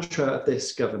 The mantra of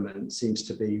this government seems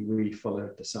to be we follow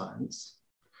the science.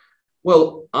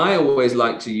 Well, I always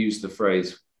like to use the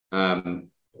phrase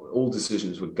all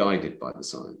decisions were guided by the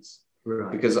science.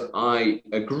 Right. Because I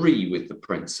agree with the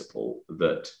principle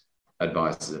that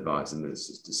advisors advise and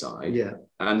ministers decide. Yeah.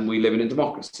 And we live in a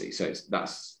democracy, so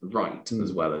that's right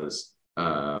as well as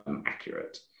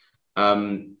accurate.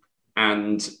 So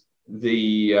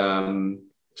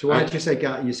why did you say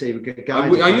guided?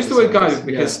 I use the word guided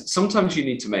because sometimes you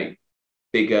need to make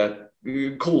bigger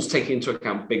calls, taking into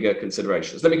account bigger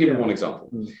considerations. Let me give you one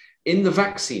example. In the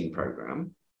vaccine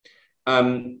program,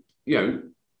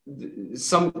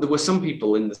 there were some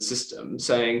people in the system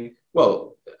saying,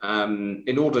 well,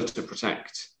 in order to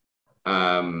protect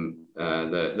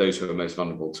those who are most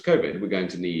vulnerable to COVID, we're going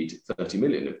to need 30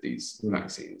 million of these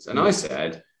vaccines. And I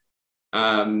said,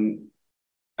 no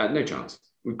chance.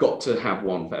 We've got to have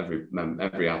one for every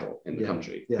adult in the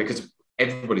country because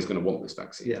everybody's going to want this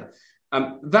vaccine. Yeah.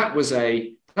 That was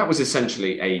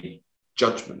essentially a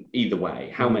judgment either way,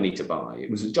 how many to buy.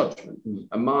 It was a judgment.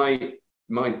 And my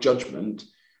judgment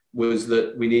was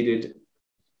that we needed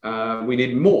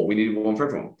more. We needed one for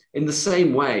everyone. In the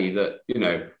same way that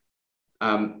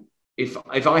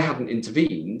if I hadn't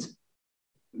intervened,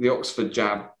 the Oxford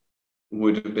jab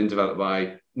would have been developed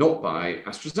not by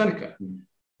AstraZeneca.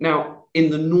 Now, in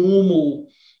the normal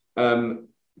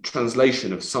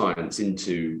translation of science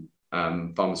into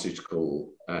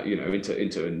pharmaceutical,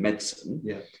 into medicine,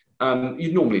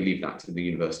 you'd normally leave that to the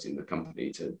university and the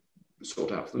company to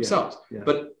sort out for themselves.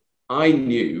 But I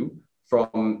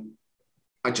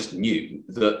just knew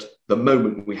that the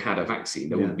moment we had a vaccine,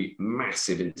 there would be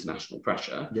massive international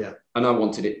pressure, and I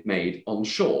wanted it made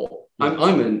onshore.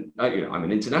 I'm an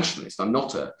internationalist. I'm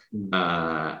not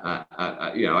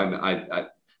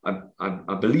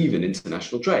I believe in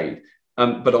international trade,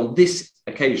 but on this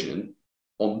occasion,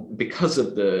 because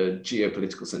of the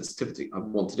geopolitical sensitivity, I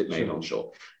wanted it made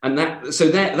onshore, and that's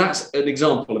an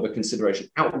example of a consideration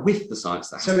out with the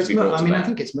science. I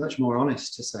think it's much more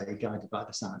honest to say guided by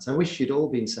the science. I wish you'd all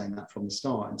been saying that from the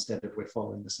start instead of we're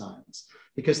following the science,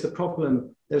 because there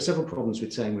are several problems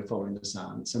with saying we're following the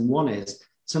science, and one is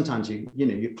sometimes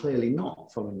you're clearly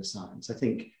not following the science. I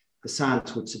think the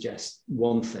science would suggest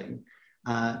one thing.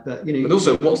 But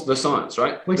also, what's the science,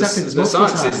 right? Well, exactly. The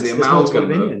science is the amalgam of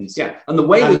opinions. And the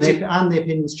way the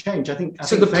opinions change. I think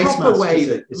the proper way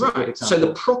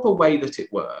the proper way that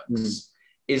it works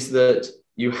is that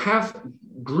you have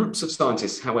groups of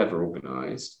scientists, however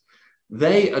organized,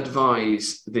 they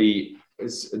advise the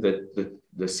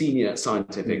senior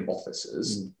scientific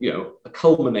officers,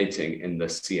 culminating in the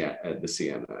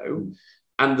CMO.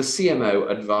 And the CMO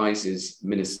advises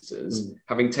ministers,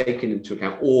 having taken into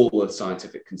account all of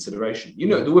scientific consideration.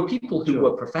 There were people who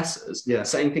were professors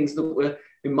saying things that were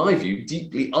in my view,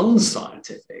 deeply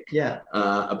unscientific. Yeah.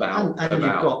 About you've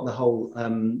got the whole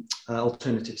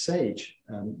alternative SAGE.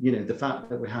 You know, the fact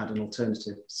that we had an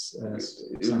alternative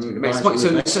scientific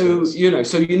advisory.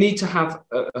 So you need to have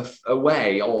a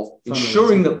way of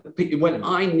ensuring that when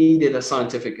I needed a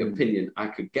scientific opinion, I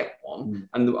could get one,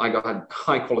 and I had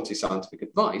high quality scientific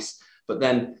advice, but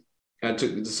then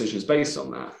took the decisions based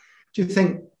on that. Do you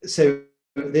think so?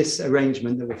 This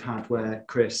arrangement that we've had where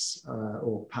Chris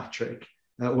or Patrick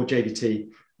or JVT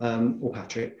or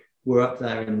Patrick were up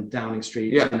there in Downing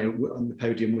Street, you know, on the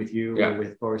podium with you or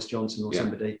with Boris Johnson or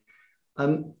somebody.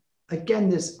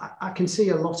 Again, I can see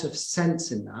a lot of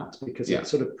sense in that because it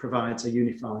sort of provides a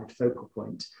unified focal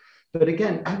point. But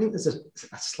again, I think there's a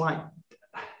slight,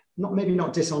 maybe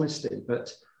not dishonesty,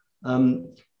 but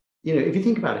you know, if you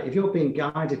think about it, if you're being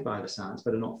guided by the science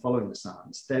but are not following the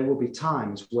science, there will be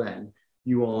times when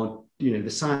you are, you know,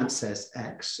 the science says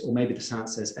X, or maybe the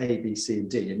science says A, B, C, and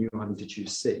D, and you're having to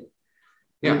choose C.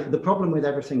 Yeah. And the problem with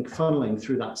everything funneling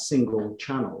through that single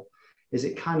channel is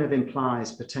it kind of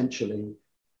implies potentially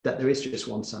that there is just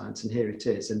one science, and here it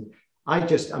is. And I've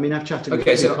chatted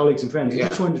with colleagues and friends. I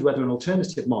just wondered whether an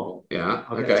alternative model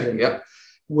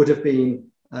would have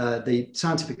been the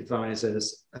scientific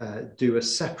advisors do a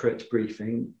separate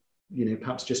briefing, you know,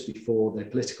 perhaps just before the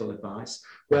political advice,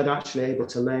 where they're actually able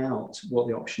to lay out what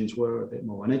the options were a bit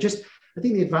more. And I think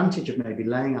the advantage of maybe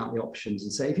laying out the options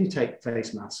and say, if you take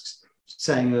face masks,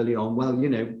 saying early on, well, you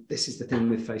know, this is the thing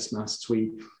with face masks,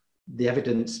 the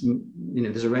evidence, you know,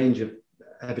 there's a range of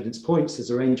evidence points, there's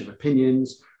a range of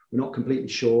opinions, we're not completely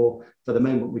sure. For the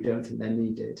moment, we don't think they're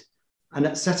needed. And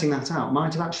that setting that out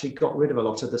might have actually got rid of a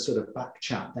lot of the sort of back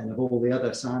chat then of all the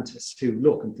other scientists who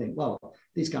look and think, well,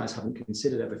 these guys haven't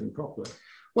considered everything properly.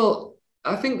 Well,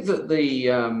 I think that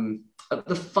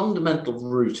the fundamental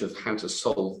root of how to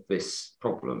solve this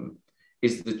problem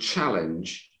is the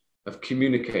challenge of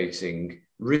communicating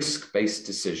risk-based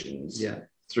decisions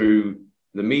through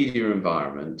the media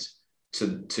environment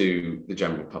to the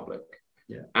general public.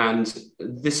 Yeah. And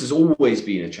this has always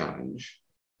been a challenge.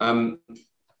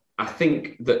 I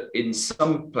think that in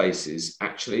some places,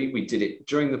 actually, we did it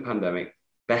during the pandemic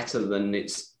better than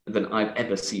I've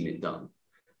ever seen it done,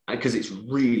 because it's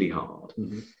really hard.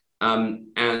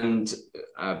 And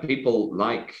people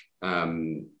like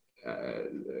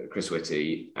Chris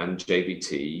Whitty and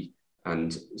JVT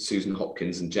and Susan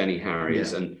Hopkins and Jenny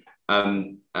Harries and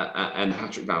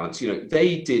Patrick Vallance, you know,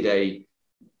 they did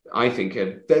I think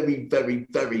a very, very,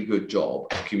 very good job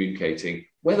of communicating.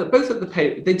 Whether both at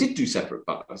they did do separate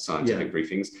scientific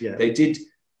briefings. Yeah. They did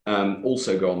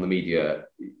also go on the media,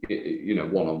 you know,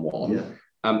 one-on-one,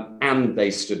 and they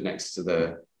stood next to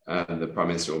the Prime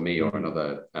Minister or me or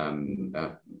another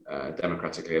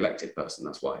democratically elected person.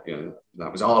 That's why, you know,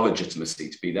 that was our legitimacy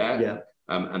to be there,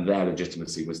 and their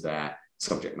legitimacy was their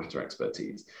subject matter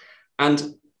expertise.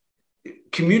 And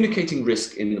communicating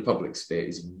risk in the public sphere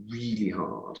is really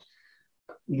hard.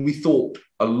 We thought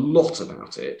a lot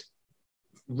about it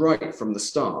right from the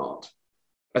start.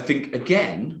 I think,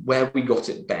 again, where we got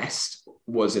it best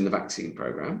was in the vaccine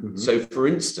program. So, for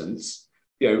instance,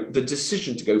 you know, the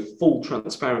decision to go full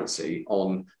transparency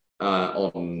on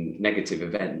negative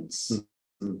events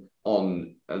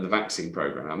on the vaccine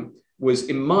program was,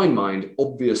 in my mind,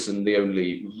 obvious and the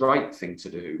only right thing to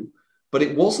do. But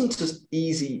it wasn't an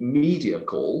easy media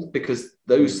call, because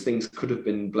those things could have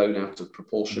been blown out of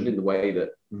proportion in the way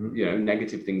that, you know,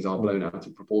 negative things are blown out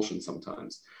of proportion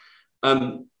sometimes.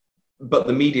 But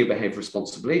the media behaved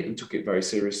responsibly and took it very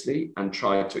seriously and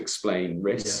tried to explain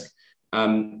risk. I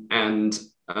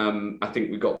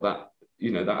think we got that,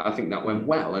 you know, that I think that went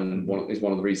well, and is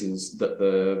one of the reasons that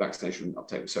the vaccination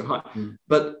uptake was so high.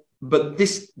 But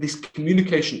this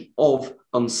communication of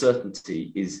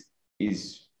uncertainty is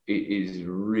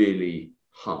really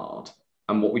hard.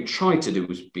 And what we tried to do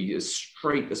was be as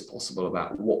straight as possible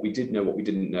about what we did know, what we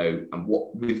didn't know, and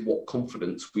with what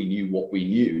confidence we knew what we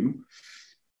knew.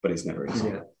 But it's never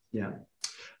easy.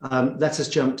 Let us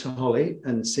jump to Holly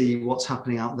and see what's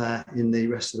happening out there in the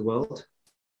rest of the world.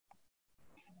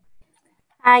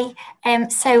 Hi,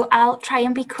 so I'll try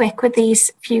and be quick with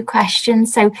these few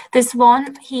questions. So there's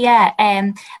one here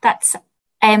that's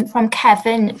from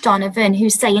Kevin Donovan,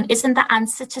 who's saying, isn't the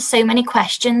answer to so many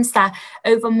questions that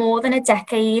over more than a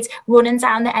decade, running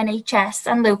down the NHS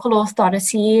and local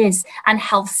authorities and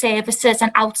health services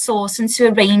and outsourcing to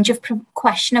a range of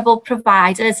questionable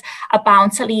providers are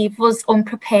bound to leave us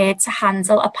unprepared to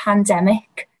handle a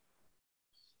pandemic?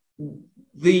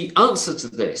 The answer to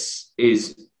this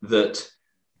is that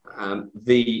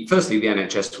firstly, the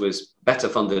NHS was better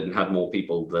funded and had more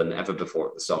people than ever before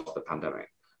at the start of the pandemic.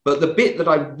 But the bit that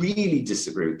I really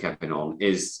disagree with Kevin on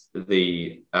is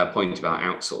the point about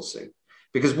outsourcing.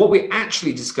 Because what we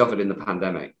actually discovered in the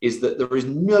pandemic is that there is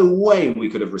no way we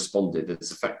could have responded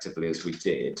as effectively as we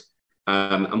did.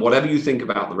 And whatever you think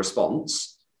about the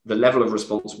response, the level of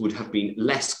response would have been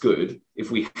less good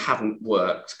if we hadn't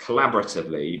worked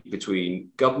collaboratively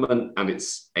between government and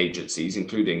its agencies,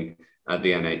 including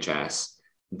the NHS,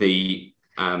 the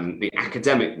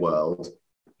academic world,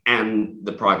 and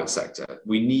the private sector.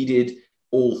 We needed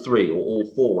all three or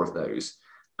all four of those.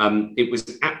 It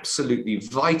was absolutely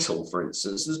vital, for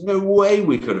instance. There's no way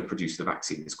we could have produced the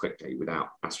vaccine this quickly without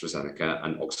AstraZeneca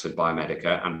and Oxford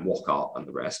Biomedica and Wockhardt and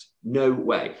the rest. No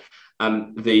way.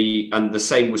 And the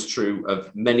same was true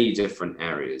of many different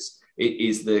areas. It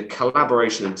is the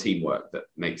collaboration and teamwork that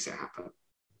makes it happen.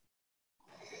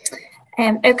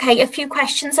 Okay, a few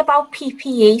questions about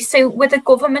PPE. So were the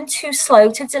government too slow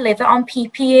to deliver on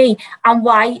PPE, and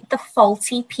why the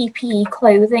faulty PPE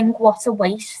clothing? What a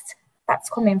waste. That's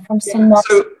coming from someone.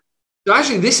 So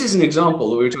actually, this is an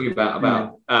example that we were talking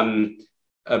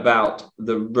about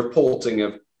the reporting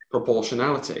of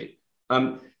proportionality.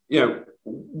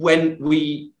 When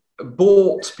we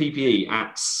bought PPE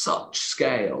at such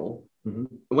scale,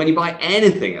 when you buy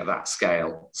anything at that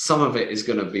scale, some of it is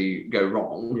going to go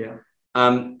wrong. Yeah.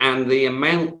 And the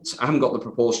amount, I haven't got the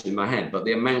proportion in my head, but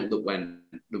the amount that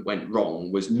went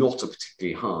wrong was not a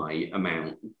particularly high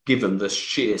amount, given the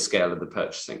sheer scale of the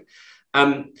purchasing.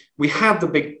 We had the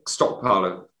big stockpile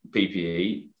of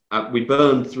PPE. We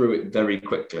burned through it very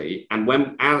quickly. And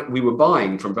when we were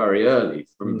buying from very early,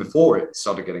 from before it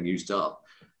started getting used up.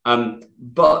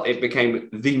 But it became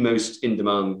the most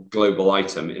in-demand global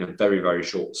item in a very, very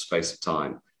short space of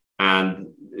time. And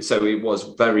so it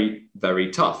was very,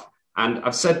 very tough. And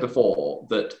I've said before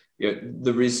that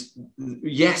there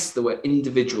were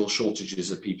individual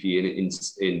shortages of PPE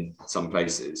in some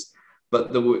places,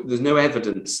 but there's no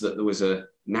evidence that there was a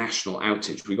national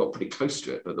outage. We got pretty close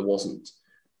to it, but there wasn't.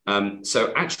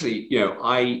 So actually,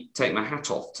 I take my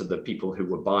hat off to the people who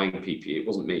were buying PPE. It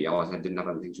wasn't me. I didn't have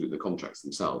anything to do with the contracts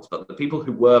themselves, but the people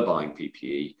who were buying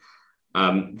PPE,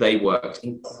 they worked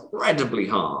incredibly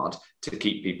hard to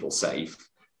keep people safe.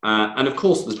 And of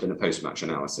course, there's been a post-match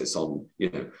analysis on,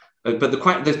 but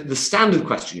the standard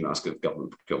question you ask of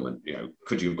government procurement,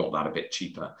 could you have got that a bit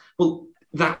cheaper? Well,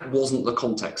 that wasn't the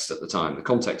context at the time. The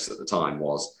context at the time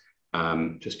was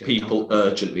people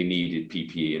urgently needed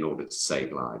PPE in order to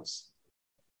save lives.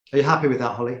 Are you happy with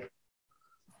that, Holly?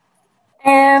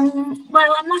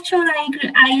 Well, I'm not sure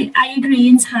I agree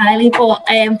entirely, but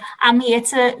I'm here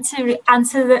to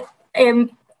answer the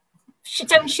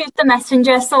don't shoot the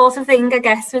messenger sort of thing, I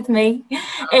guess, with me.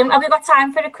 Have we got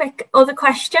time for a quick other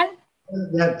question?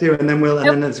 Yeah, do, and then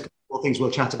there's a couple of things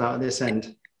we'll chat about at this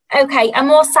end. Okay, a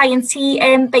more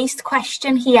sciencey based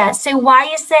question here. So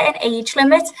why is there an age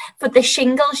limit for the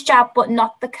shingles jab but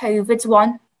not the COVID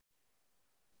one?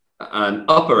 An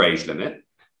upper age limit?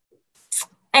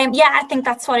 Yeah, I think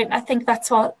that's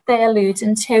what they're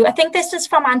alluding to. I think this was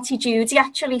from Auntie Judy,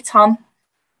 actually, Tom.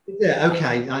 Yeah,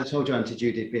 okay. I told you Auntie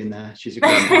Judy had been there. She's a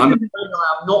great I'm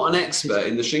not an expert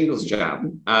in the shingles jab.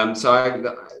 So I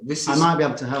might be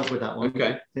able to help with that one.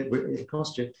 Okay. It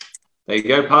cost you. There you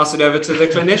go. Pass it over to the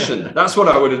clinician. That's what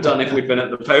I would have done if we'd been at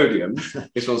the podium.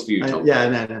 This one's for you, Tom.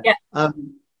 No. Yeah.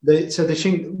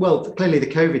 Clearly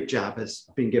the COVID jab has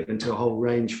been given to a whole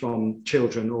range from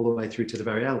children all the way through to the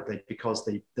very elderly because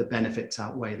the benefits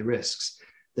outweigh the risks.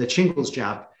 The shingles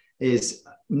jab is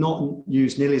not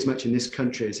used nearly as much in this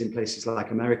country as in places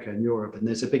like America and Europe. And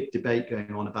there's a big debate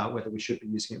going on about whether we should be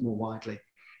using it more widely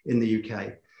in the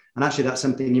UK. And actually, that's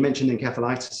something you mentioned in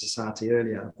Encephalitis Society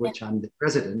earlier, of which I'm the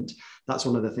president. That's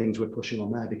one of the things we're pushing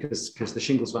on there because the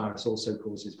shingles virus also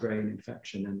causes brain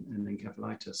infection and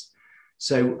encephalitis.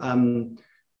 So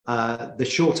the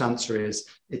short answer is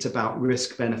it's about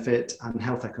risk benefit and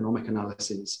health economic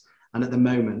analyses. And at the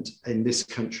moment in this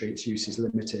country, its use is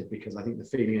limited because I think the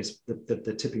feeling is that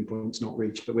the tipping point's not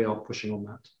reached, but we are pushing on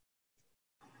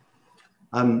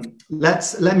that.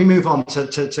 Let me move on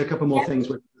to a couple more things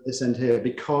with this end here,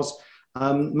 because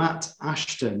Matt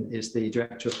Ashton is the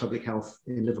Director of Public Health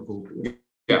in Liverpool.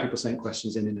 People sent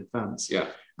questions in advance. Yeah.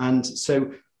 And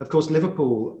so, of course,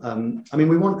 Liverpool,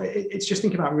 it's just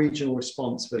thinking about regional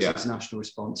response versus national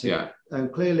response. Yeah.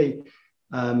 Clearly,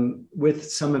 with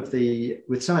some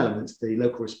elements, the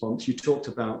local response, you talked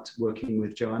about working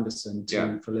with Joe Anderson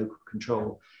for local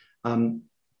control.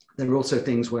 There are also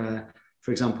things where,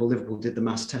 for example, Liverpool did the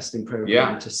mass testing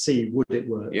program to see would it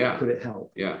work, could it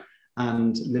help? Yeah.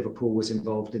 And Liverpool was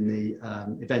involved in the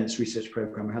events research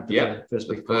program. We had the first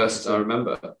big party. I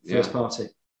remember. First party.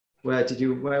 Where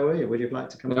were you? Would you like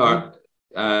to come? No,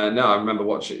 No, I remember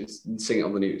watching it, seeing it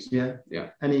on the news. Yeah. Yeah.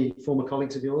 Any former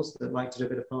colleagues of yours that like to do a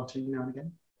bit of partying now and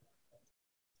again?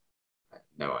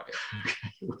 No idea.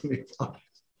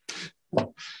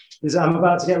 I'm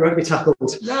about to get rugby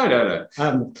tackled. No.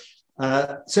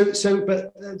 But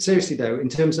seriously though, in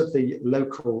terms of the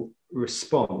local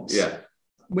response, yeah,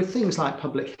 with things like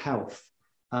public health,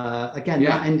 again,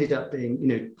 that ended up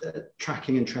being,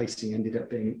 tracking and tracing ended up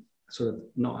being sort of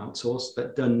not outsourced,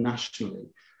 but done nationally.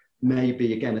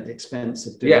 Maybe again at the expense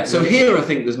of doing. Yeah. So here, I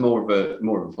think there's more of a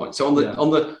point. So on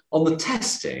the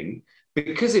testing,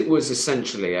 because it was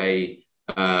essentially a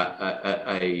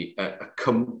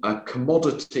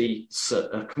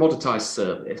commoditized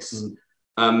service.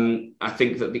 I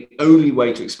think that the only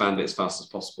way to expand it as fast as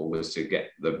possible was to get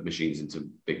the machines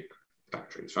into big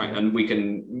factories, right? And we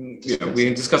can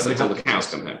discuss it until the cows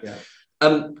come home. Yeah.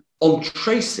 On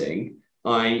tracing,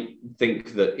 I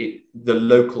think that the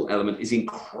local element is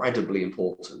incredibly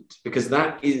important, because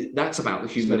that's about the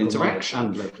human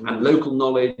interaction and local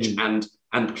knowledge and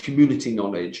community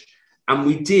knowledge. And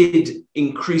we did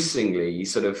increasingly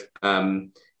sort of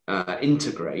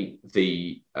integrate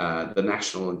the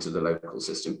national into the local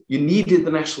system. You needed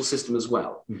the national system as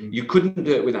well. You couldn't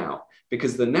do it without,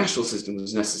 because the national system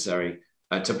was necessary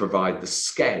to provide the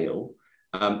scale,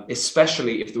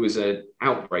 especially if there was an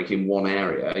outbreak in one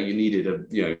area. You needed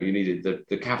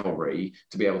the cavalry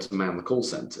to be able to man the call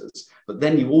centres, but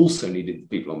then you also needed the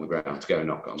people on the ground to go and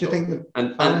knock on. Do you think the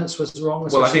balance was wrong?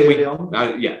 Well, I think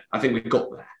I think we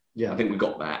got there. Yeah, I think we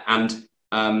got there, and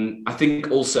I think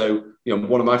also,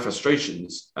 one of my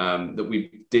frustrations that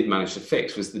we did manage to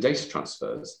fix was the data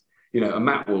transfers. And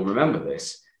Matt will remember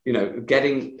this.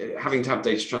 Having to have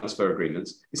data transfer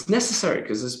agreements, it's necessary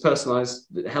because there's personalized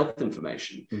health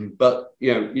information. But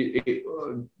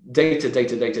data.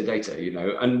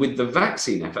 And with the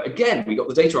vaccine effort, again, we got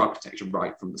the data architecture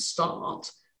right from the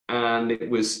start, and it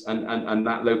was and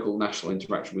that local national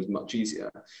interaction was much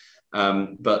easier.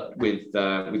 But with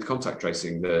contact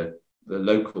tracing, the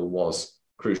local was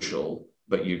crucial,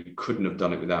 but you couldn't have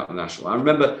done it without the national. I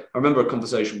remember a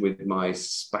conversation with my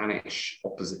Spanish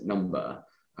opposite number,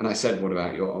 and I said, "What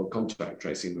about your contact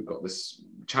tracing? We've got this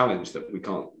challenge that we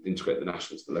can't integrate the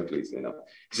national to the local easily enough."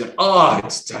 He said, "Oh,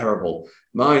 it's terrible.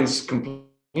 Mine's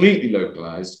completely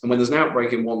localized, and when there's an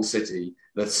outbreak in one city,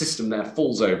 the system there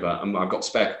falls over, and I've got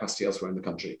spare capacity elsewhere in the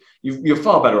country. You're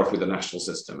far better off with the national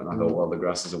system." And I thought, well, the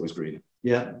grass is always greener.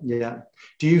 Yeah.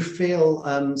 Do you feel,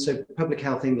 so Public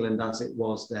Health England, as it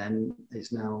was then,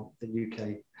 is now the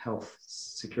UK Health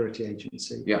Security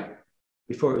Agency. Yeah.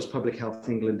 Before it was Public Health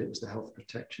England, it was the Health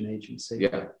Protection Agency.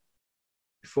 Yeah.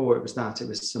 Before it was that, it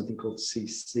was something called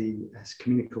CCS,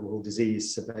 Communicable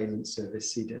Disease Surveillance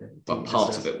Service, CDS. But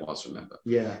part of it was, remember.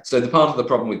 Yeah. So the part of the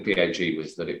problem with PHE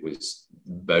was that it was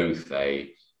both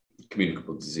a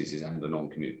communicable diseases and a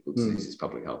non-communicable diseases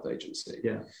public health agency.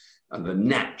 Yeah. And the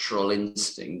natural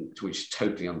instinct, which is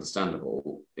totally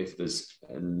understandable if there's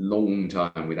a long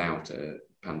time without a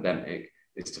pandemic,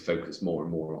 is to focus more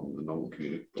and more on the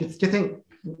non-communicable. Do you think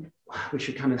we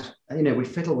should kind of, we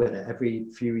fiddle with it every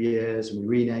few years, and we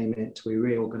rename it, we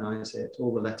reorganize it,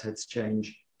 all the letterheads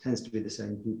change, tends to be the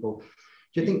same people.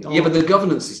 Do you think? Yeah, but the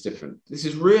governance is different. This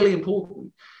is really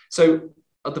important. So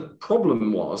the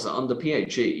problem was that under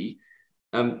PHE,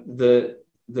 the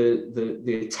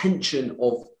attention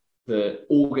of the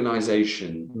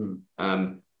organization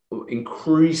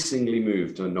increasingly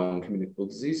moved to non-communicable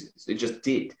diseases. It just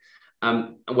did.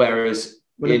 Whereas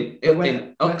in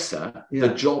UXA, the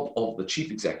job of the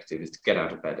chief executive is to get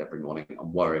out of bed every morning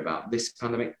and worry about this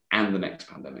pandemic and the next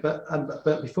pandemic.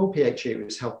 But before PHE, it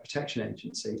was Health Protection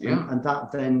Agency, and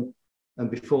that then, and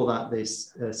before that,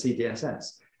 this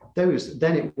CDSS.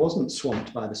 Then it wasn't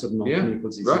swamped by the sort of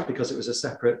non-communicable diseases, because it was a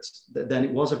separate. Then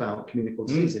it was about communicable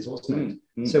diseases, wasn't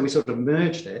it? So we sort of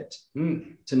merged it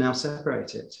to now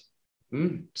separate it.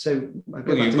 So I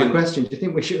go back to my question: do you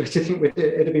think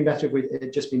it'd have been better if it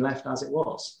had just been left as it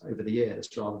was over the years,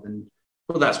 rather than?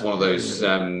 Well, that's one of those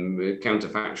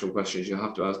counterfactual questions you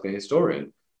have to ask a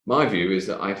historian. My view is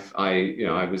that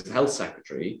I was the health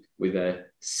secretary with a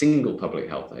single public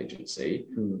health agency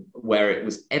where it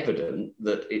was evident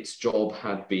that its job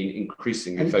had been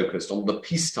increasingly focused on the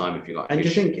peacetime, if you like. And do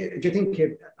you think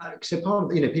so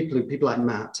part of, people like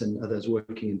Matt and others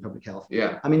working in public health.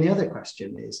 Yeah. I mean, the other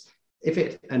question is,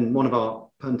 and one of our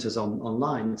punters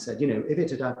online said, if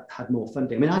it had more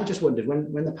funding. I mean, I just wondered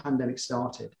when the pandemic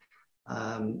started,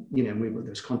 there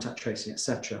was contact tracing,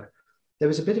 etc. There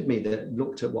was a bit of me that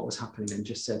looked at what was happening and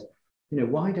just said,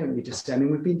 why don't we just say,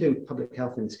 we've been doing public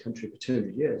health in this country for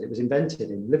 200 years. It was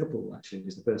invented in Liverpool, actually. He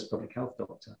was the first public health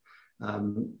doctor.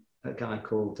 a guy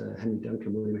called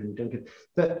William Henry Duncan.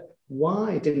 But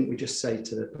why didn't we just say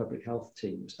to the public health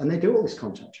teams, and they do all this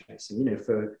contact tracing, you know,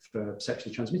 for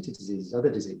sexually transmitted diseases, other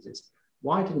diseases,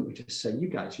 why didn't we just say, you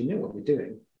guys, you know what you're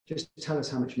doing, just tell us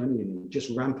how much money you need, just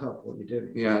ramp up what you're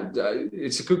doing? Yeah,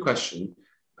 it's a good question.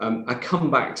 I come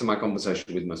back to my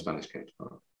conversation with my Spanish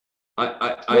counterpart.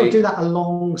 We'll do that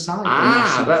alongside.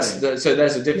 So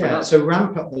there's a different. Yeah, so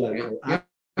ramp up the local. Yeah.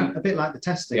 A bit like the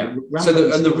testing. Yeah. So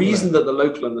the reason that the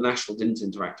local and the national didn't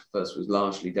interact at first was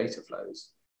largely data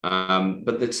flows.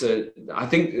 But that's I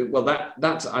think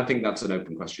that's an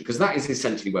open question, because that is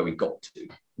essentially where we got to.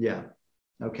 Yeah.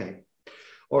 Okay.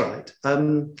 All right.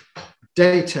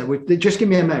 Data. Just give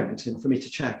me a moment for me to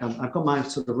check. I've got my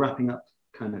sort of wrapping up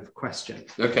kind of question.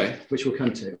 Okay. Which we'll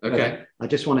come to. Okay. I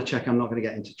just want to check I'm not going to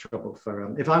get into trouble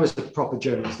for. If I was a proper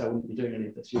journalist, I wouldn't be doing any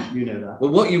of this. You know that.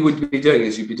 Well, what you would be doing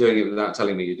is you'd be doing it without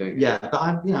telling me you're doing it. Yeah, but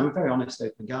I'm a very honest,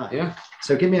 open guy. Yeah.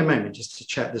 So give me a moment just to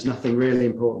check. There's nothing really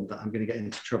important that I'm going to get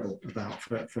into trouble about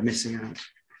for missing out.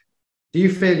 Do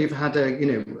you feel you've had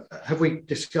have we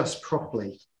discussed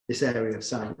properly this area of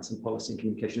science and policy and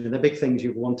communication? Are there big things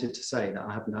you've wanted to say that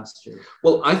I haven't asked you?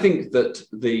 Well, I think that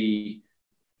the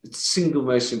single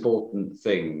most important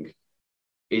thing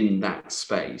in that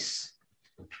space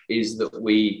is that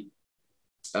we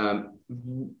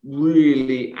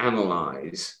really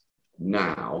analyze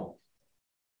now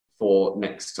for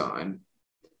next time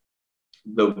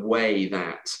the way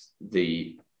that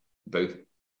the both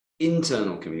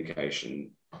internal communication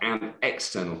and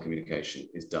external communication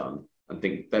is done, and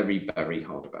think very, very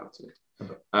hard about it.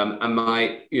 Okay. And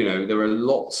there are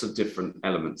lots of different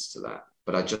elements to that,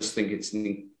 but I just think it's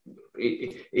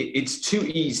too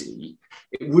easy.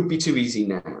 It would be too easy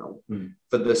now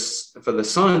for the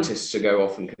scientists to go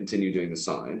off and continue doing the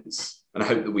science. And I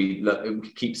hope that we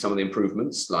keep some of the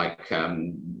improvements, like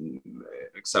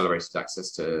accelerated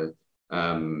access to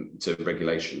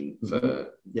regulation for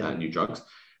new drugs,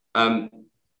 and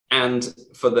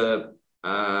for the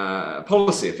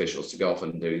policy officials to go off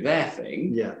and do their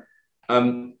thing. Yeah.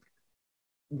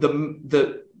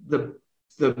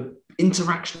 The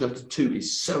interaction of the two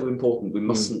is so important. We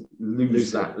mustn't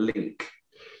lose that link.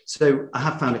 So I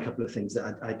have found a couple of things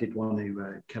that I did want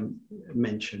to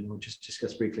mention or just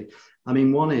discuss briefly. I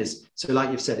mean, one is, so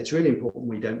like you've said, it's really important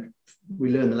we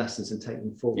learn the lessons and take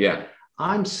them forward. Yeah.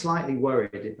 I'm slightly worried,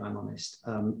 if I'm honest,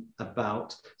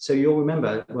 about, so you'll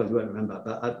remember, well, you won't remember,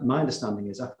 but my understanding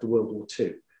is after World War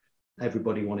II,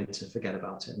 everybody wanted to forget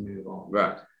about it and move on.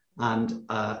 Right. And,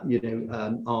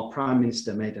 our Prime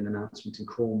Minister made an announcement in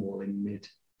Cornwall in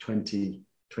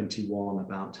mid-2021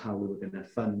 about how we were going to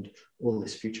fund all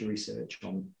this future research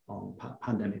on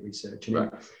pandemic research. And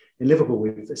right. In Liverpool,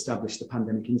 we've established the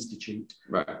Pandemic Institute,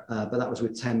 right. But that was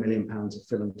with £10 million of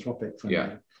philanthropic funding.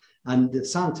 Yeah. And the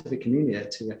scientific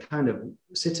community are kind of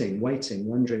sitting, waiting,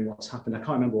 wondering what's happened. I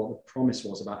can't remember what the promise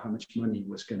was about how much money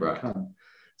was going to come.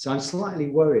 So I'm slightly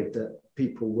worried that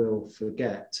people will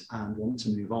forget and want to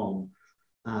move on.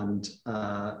 And,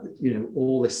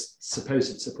 all this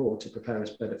supposed support to prepare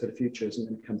us better for the future isn't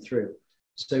going to come through.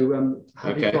 So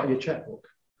have you got your checkbook?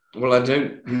 Well, I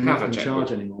don't have a checkbook. In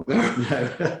charge anymore. No.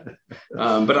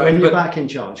 But when you're back in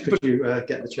charge, could you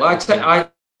get the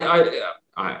checkbook?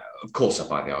 Of course, I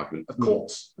buy the argument. Of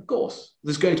course.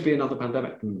 There's going to be another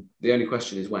pandemic. The only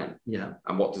question is when. Yeah.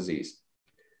 And what disease.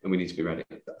 And we need to be ready.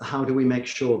 How do we make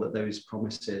sure that those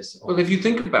promises... Well, if you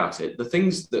think about it, the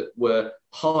things that were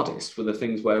hardest were the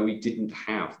things where we didn't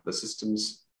have the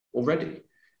systems already,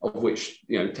 of which,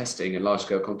 testing and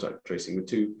large-scale contact tracing were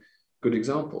two good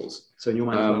examples. So in your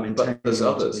mind, but there's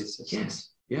others.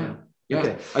 Yes. Yeah.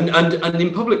 Okay. And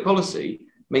in public policy,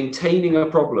 maintaining a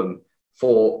problem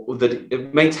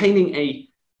maintaining a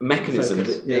mechanism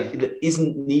that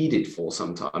isn't needed for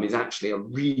some time is actually a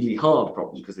really hard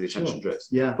problem because the attention drifts.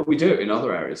 Yeah. But we do it in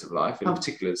other areas of life, in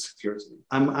particular security.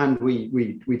 And we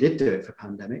did do it for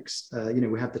pandemics.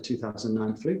 We had the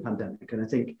 2009 flu pandemic, and I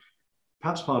think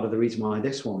perhaps part of the reason why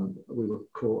this one we were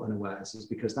caught unawares is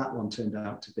because that one turned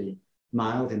out to be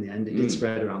mild in the end. It did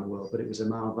spread around the world, but it was a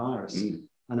mild virus.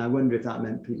 And I wonder if that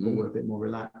meant people were a bit more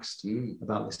relaxed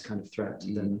about this kind of threat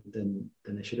than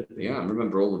they should have been. Yeah, I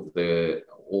remember all of the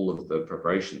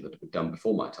preparation that had been done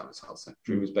before my time as health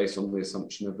secretary was based on the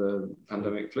assumption of a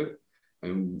pandemic flu.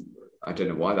 And I don't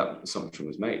know why that assumption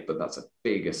was made, but that's a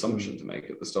big assumption to make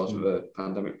at the start of a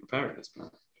pandemic preparedness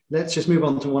plan. Let's just move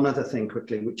on to one other thing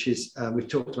quickly, which is we've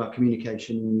talked about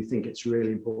communication, and we think it's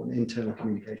really important, internal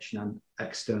communication and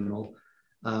external.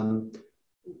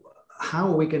 How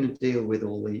are we going to deal with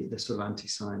all the sort of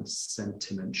anti-science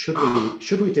sentiment? Should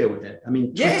we deal with it? I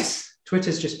mean, yes.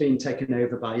 Twitter's just been taken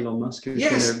over by Elon Musk, who's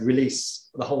going to release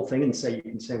the whole thing and say you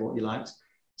can say what you like.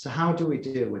 So how do we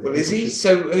deal with it? Well, is he?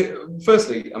 So,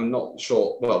 firstly, I'm not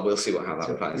sure. Well, we'll see how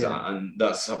that plays out, and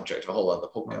that's subject to a whole other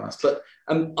podcast. Right. But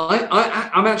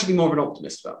I'm actually more of an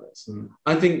optimist about this.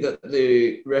 I think that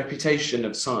the reputation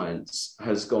of science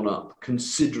has gone up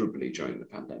considerably during the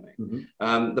pandemic.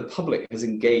 The public has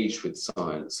engaged with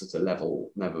science at a level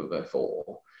never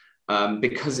before.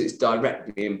 Because it's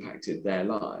directly impacted their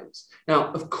lives.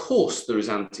 Now, of course, there is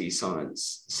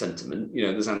anti-science sentiment,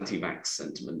 there's anti-vax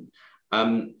sentiment.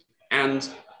 And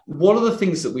one of the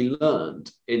things that we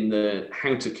learned in the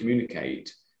how to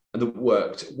communicate that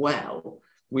worked well,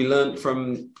 we learned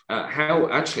from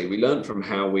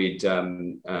how we'd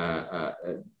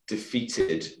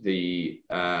defeated the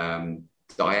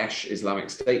Daesh Islamic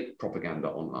State propaganda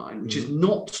online, which is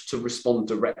not to respond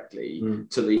directly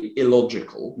to the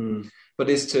illogical, but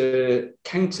is to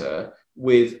counter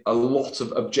with a lot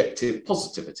of objective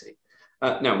positivity.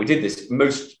 Now, we did this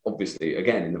most obviously,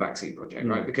 again, in the vaccine project,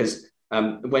 right? Because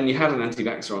when you had an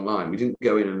anti-vaxxer online, we didn't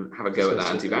go in and have a go at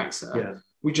that anti-vaxxer. Yeah.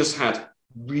 We just had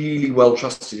really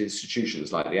well-trusted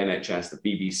institutions like the NHS, the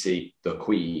BBC, the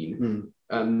Queen,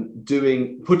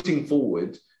 putting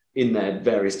forward in their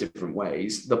various different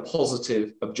ways the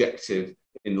positive, objective,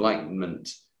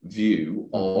 enlightenment view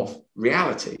of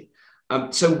reality.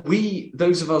 So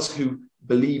those of us who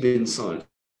believe in science,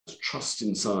 trust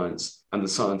in science and the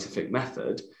scientific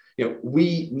method,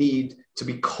 we need to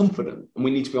be confident and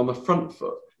we need to be on the front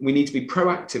foot. We need to be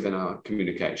proactive in our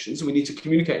communications, and we need to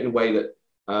communicate in a way that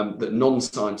that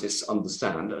non-scientists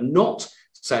understand, and not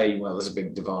say, well, there's a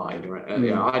big divide.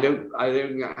 I don't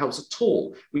think that helps at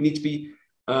all. We need to be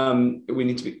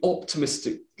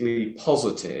optimistically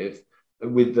positive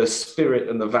with the spirit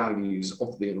and the values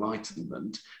of the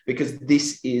Enlightenment, because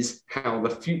this is how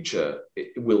the future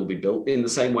will be built, in the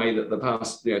same way that the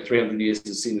past 300 years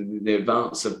has seen the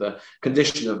advance of the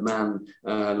condition of man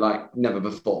like never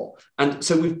before. And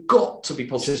so we've got to be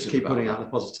positive. Just keep putting out the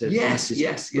positive message.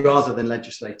 Yes. Rather than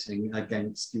legislating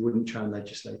against, you wouldn't try and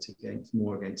legislate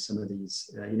against some of these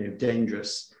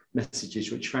dangerous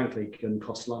messages, which frankly can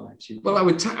cost lives. Well, I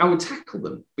would tackle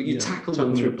them, but you tackle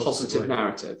them through a positive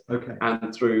narrative,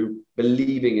 and through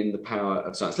believing in the power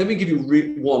of science. Let me give you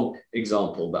one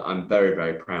example that I'm very,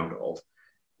 very proud of.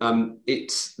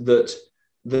 It's that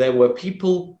there were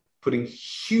people putting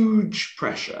huge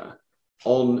pressure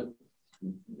on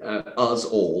us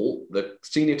all, the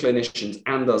senior clinicians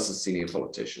and us as senior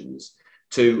politicians,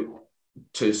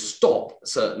 to stop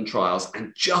certain trials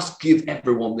and just give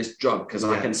everyone this drug because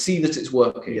I can see that it's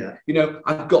working.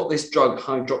 I've got this drug,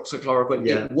 hydroxychloroquine,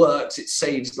 it works, it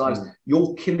saves lives.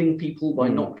 You're killing people by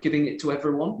not giving it to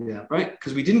everyone, right?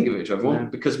 Because we didn't give it to everyone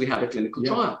because we had a clinical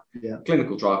trial.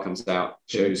 Clinical trial comes out,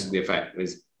 shows the effect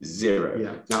is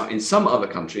zero. Now, in some other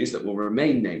countries that will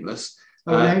remain nameless,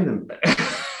 name them.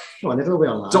 Well, it'll be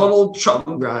online. Donald Trump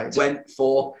went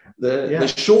for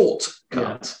the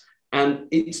shortcut. And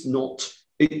it's not,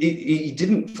 he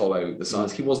didn't follow the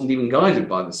science. He wasn't even guided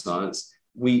by the science.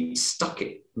 We stuck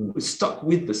it. We stuck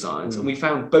with the science, and we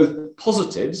found both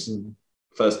positives,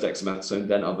 first dexamethasone,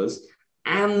 then others,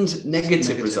 and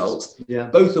negative results,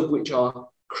 both of which are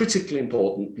critically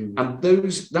important. And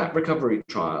that recovery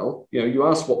trial, you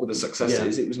asked what were the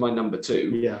successes. It was my number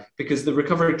 2, because the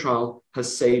recovery trial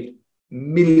has saved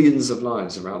millions of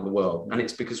lives around the world, and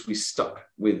it's because we stuck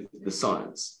with the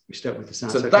science. So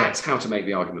that's how to make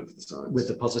the argument for the science, with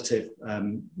the positive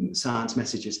science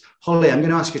messages. Holly, I'm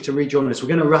going to ask you to rejoin us. We're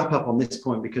going to wrap up on this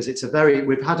point, because it's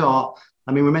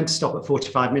we're meant to stop at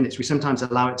 45 minutes. We sometimes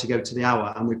allow it to go to the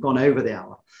hour, and we've gone over the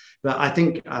hour. But I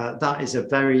think that is a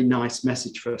very nice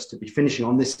message for us to be finishing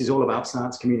on. This is all about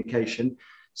science communication.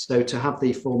 So to have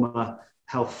the former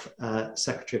Health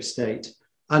Secretary of State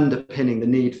underpinning the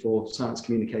need for science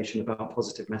communication about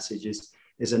positive messages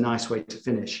is a nice way to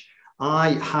finish.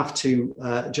 I have to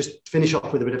just finish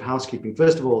off with a bit of housekeeping.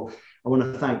 First of all, I want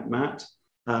to thank Matt.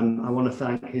 I want to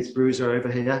thank his bruiser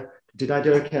over here. Did I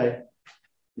do okay?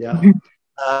 Yeah.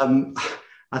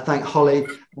 I thank Holly.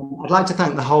 I'd like to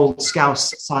thank the whole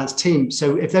Scouse science team.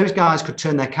 So if those guys could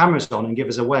turn their cameras on and give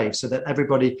us a wave, so that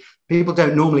people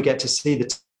don't normally get to see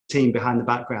the team behind the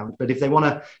background, but if they want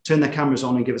to turn their cameras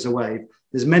on and give us a wave.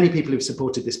 There's many people who've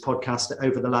supported this podcast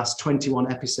over the last 21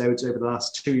 episodes, over the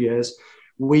last 2 years.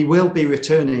 We will be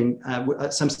returning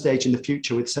at some stage in the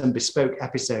future with some bespoke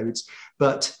episodes,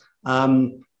 but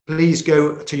please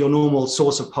go to your normal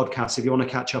source of podcasts if you want to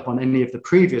catch up on any of the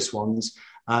previous ones,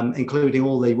 including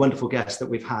all the wonderful guests that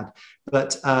we've had.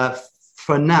 But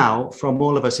for now, from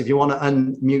all of us, if you want to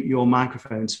unmute your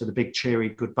microphones for the big cheery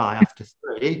goodbye after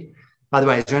 3, By the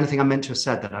way, is there anything I meant to have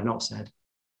said that I've not said?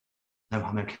 No,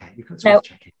 I'm okay. You've got to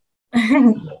check it.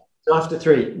 So after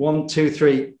 3, 1, 2,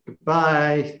 3,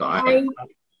 goodbye. Bye.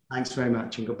 Thanks very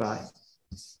much and goodbye.